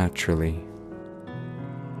naturally.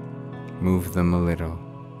 Move them a little,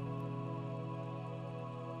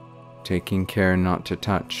 taking care not to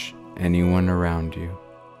touch anyone around you.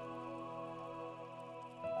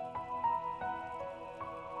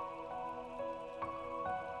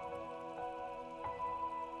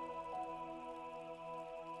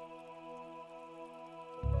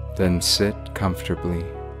 Then sit comfortably.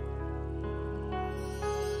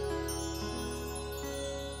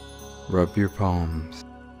 Rub your palms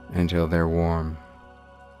until they're warm.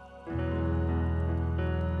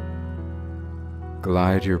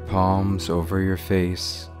 Glide your palms over your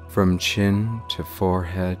face from chin to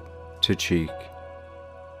forehead to cheek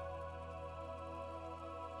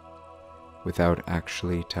without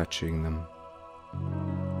actually touching them.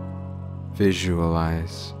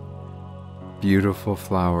 Visualize beautiful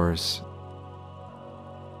flowers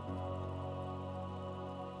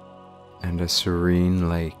and a serene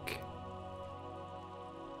lake.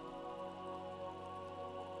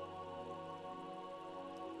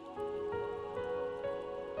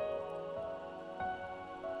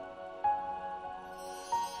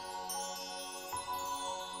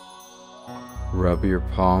 Rub your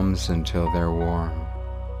palms until they're warm.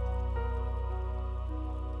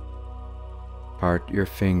 Part your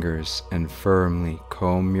fingers and firmly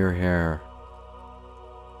comb your hair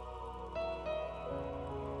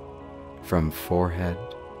from forehead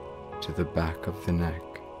to the back of the neck.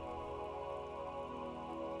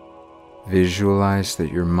 Visualize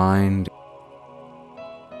that your mind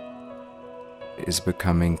is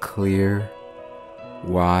becoming clear,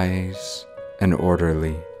 wise, and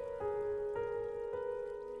orderly.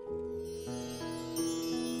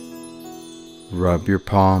 Rub your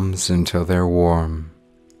palms until they're warm.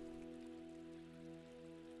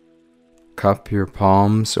 Cup your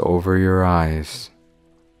palms over your eyes.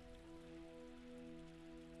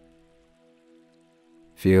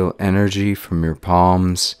 Feel energy from your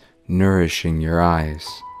palms nourishing your eyes.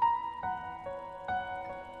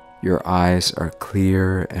 Your eyes are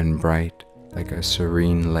clear and bright like a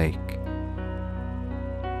serene lake.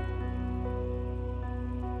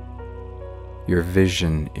 Your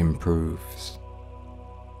vision improves.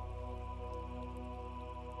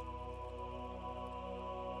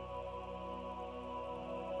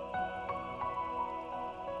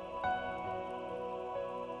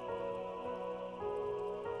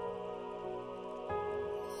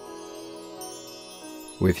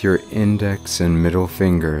 With your index and middle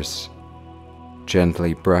fingers,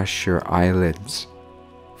 gently brush your eyelids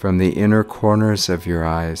from the inner corners of your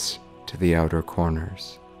eyes to the outer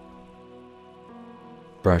corners.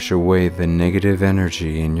 Brush away the negative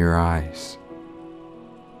energy in your eyes.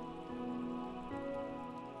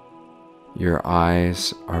 Your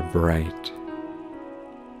eyes are bright.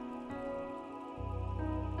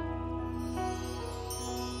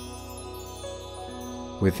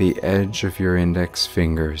 With the edge of your index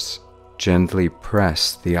fingers, Gently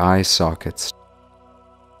press the eye sockets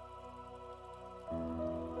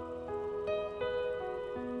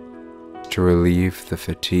to relieve the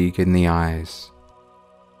fatigue in the eyes.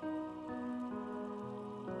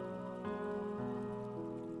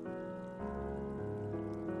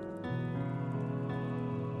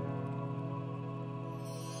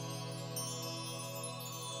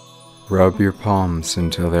 Rub your palms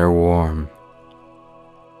until they're warm.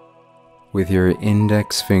 With your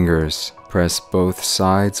index fingers, press both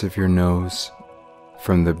sides of your nose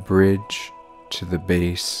from the bridge to the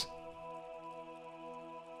base.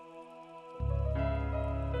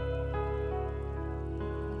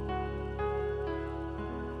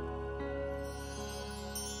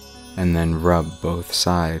 And then rub both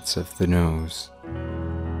sides of the nose.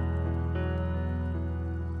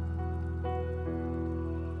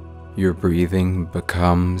 Your breathing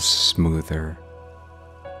becomes smoother.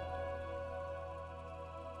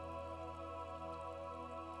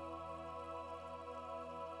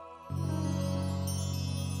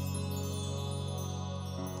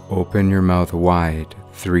 Open your mouth wide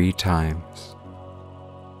 3 times.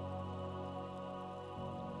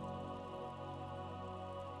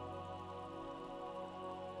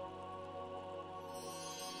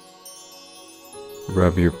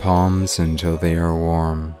 Rub your palms until they are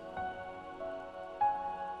warm.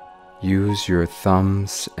 Use your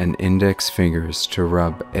thumbs and index fingers to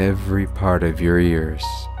rub every part of your ears.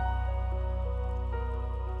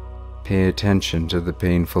 Pay attention to the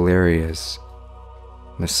painful areas.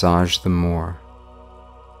 Massage them more.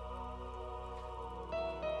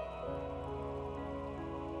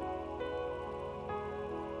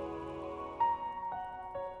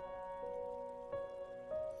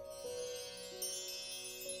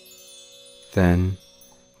 Then,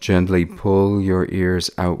 gently pull your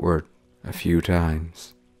ears outward a few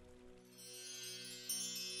times.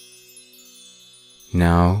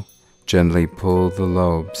 Now, gently pull the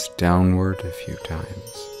lobes downward a few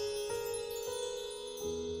times.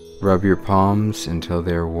 Rub your palms until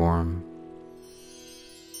they're warm.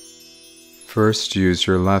 First, use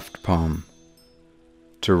your left palm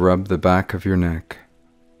to rub the back of your neck.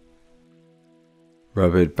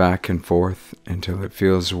 Rub it back and forth until it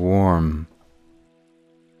feels warm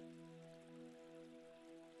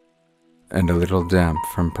and a little damp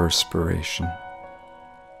from perspiration.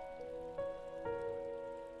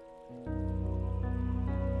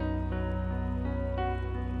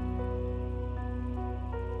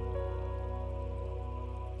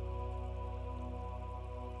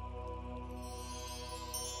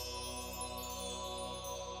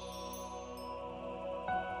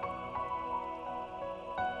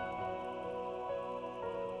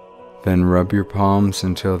 Then rub your palms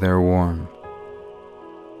until they're warm.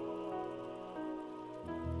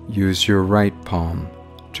 Use your right palm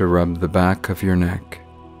to rub the back of your neck.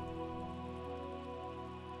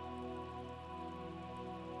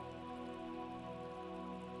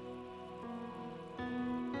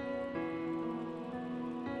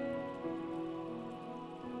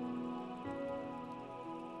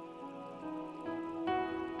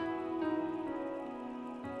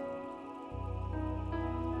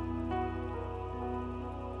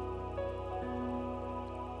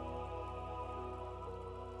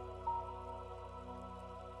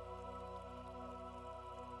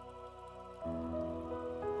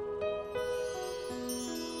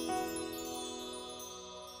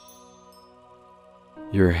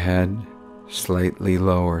 Your head slightly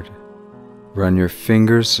lowered. Run your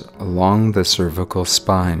fingers along the cervical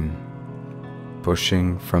spine,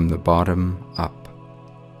 pushing from the bottom up.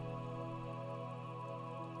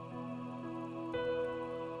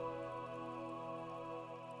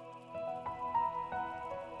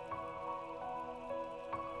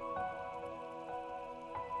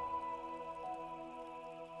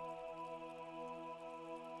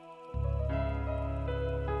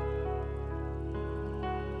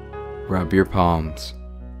 Rub your palms.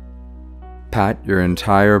 Pat your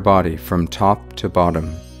entire body from top to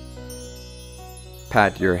bottom.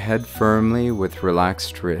 Pat your head firmly with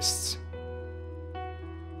relaxed wrists.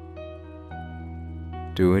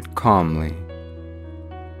 Do it calmly.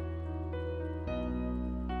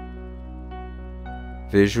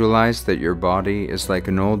 Visualize that your body is like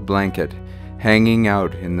an old blanket hanging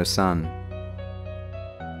out in the sun.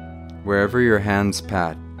 Wherever your hands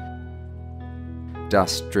pat,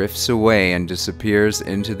 dust drifts away and disappears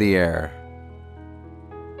into the air.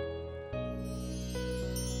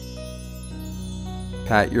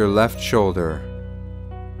 Pat your left shoulder.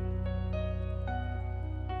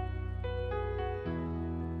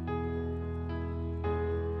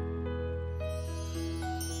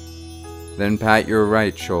 Then pat your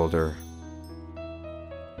right shoulder.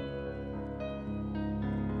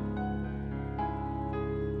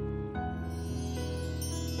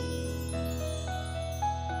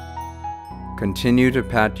 Continue to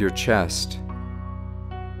pat your chest.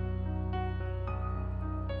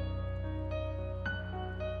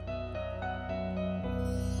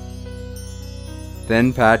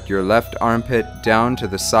 Then pat your left armpit down to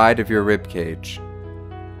the side of your rib cage.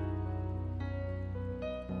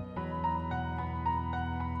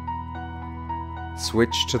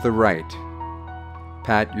 Switch to the right.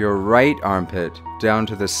 Pat your right armpit down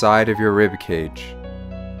to the side of your rib cage.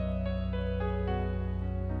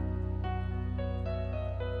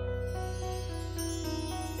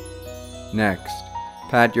 Next,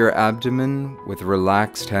 pat your abdomen with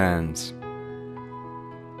relaxed hands.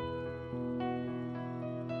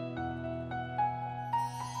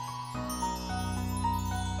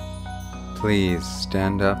 Please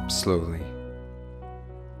stand up slowly.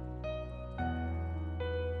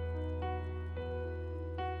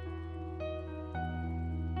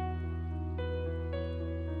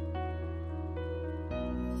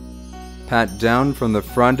 Pat down from the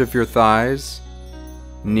front of your thighs,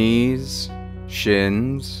 knees,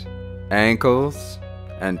 shins, ankles,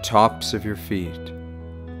 and tops of your feet.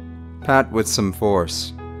 Pat with some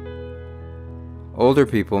force. Older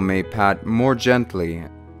people may pat more gently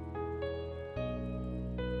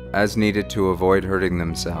as needed to avoid hurting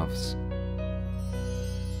themselves.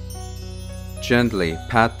 Gently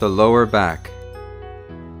pat the lower back.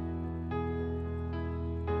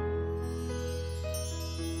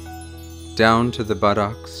 Down to the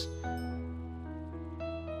buttocks,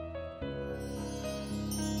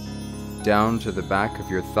 down to the back of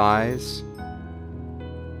your thighs,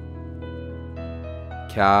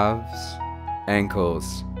 calves,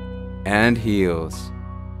 ankles, and heels.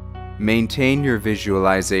 Maintain your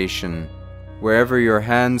visualization. Wherever your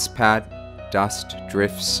hands pat, dust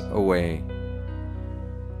drifts away.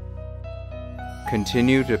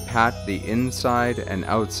 Continue to pat the inside and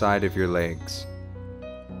outside of your legs.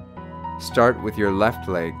 Start with your left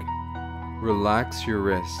leg. Relax your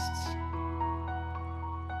wrists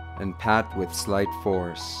and pat with slight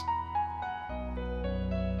force.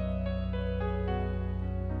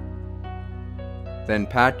 Then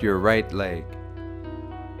pat your right leg.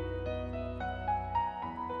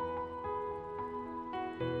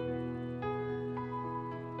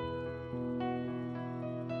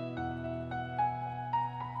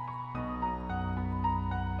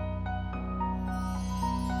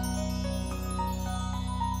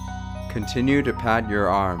 Continue to pat your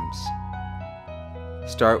arms.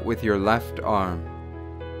 Start with your left arm.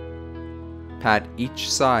 Pat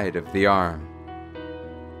each side of the arm.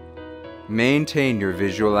 Maintain your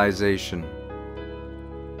visualization.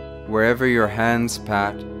 Wherever your hands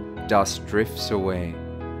pat, dust drifts away.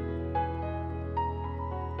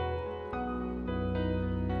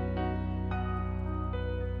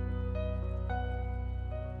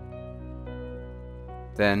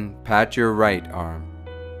 Then pat your right arm.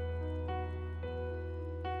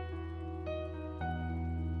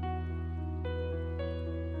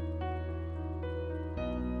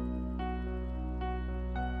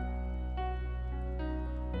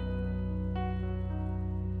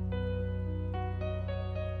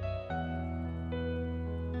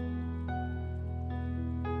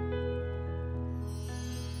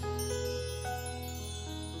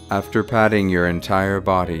 After patting your entire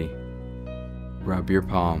body, rub your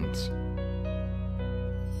palms.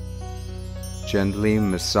 Gently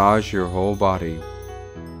massage your whole body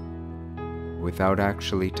without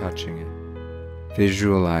actually touching it.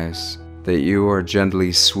 Visualize that you are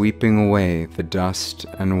gently sweeping away the dust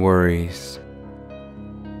and worries.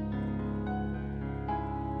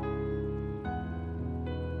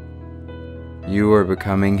 You are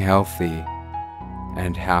becoming healthy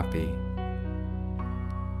and happy.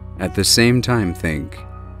 At the same time, think,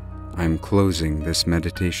 I'm closing this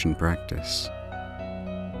meditation practice.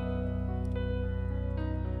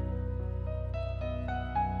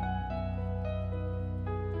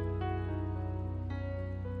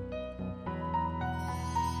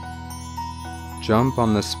 Jump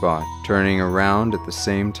on the spot, turning around at the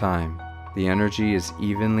same time. The energy is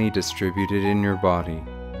evenly distributed in your body.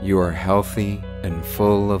 You are healthy and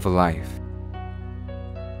full of life.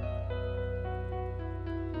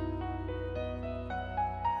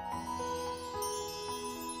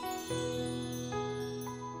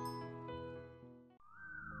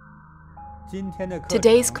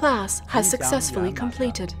 Today's class has successfully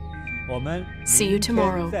completed. See you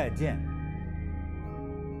tomorrow.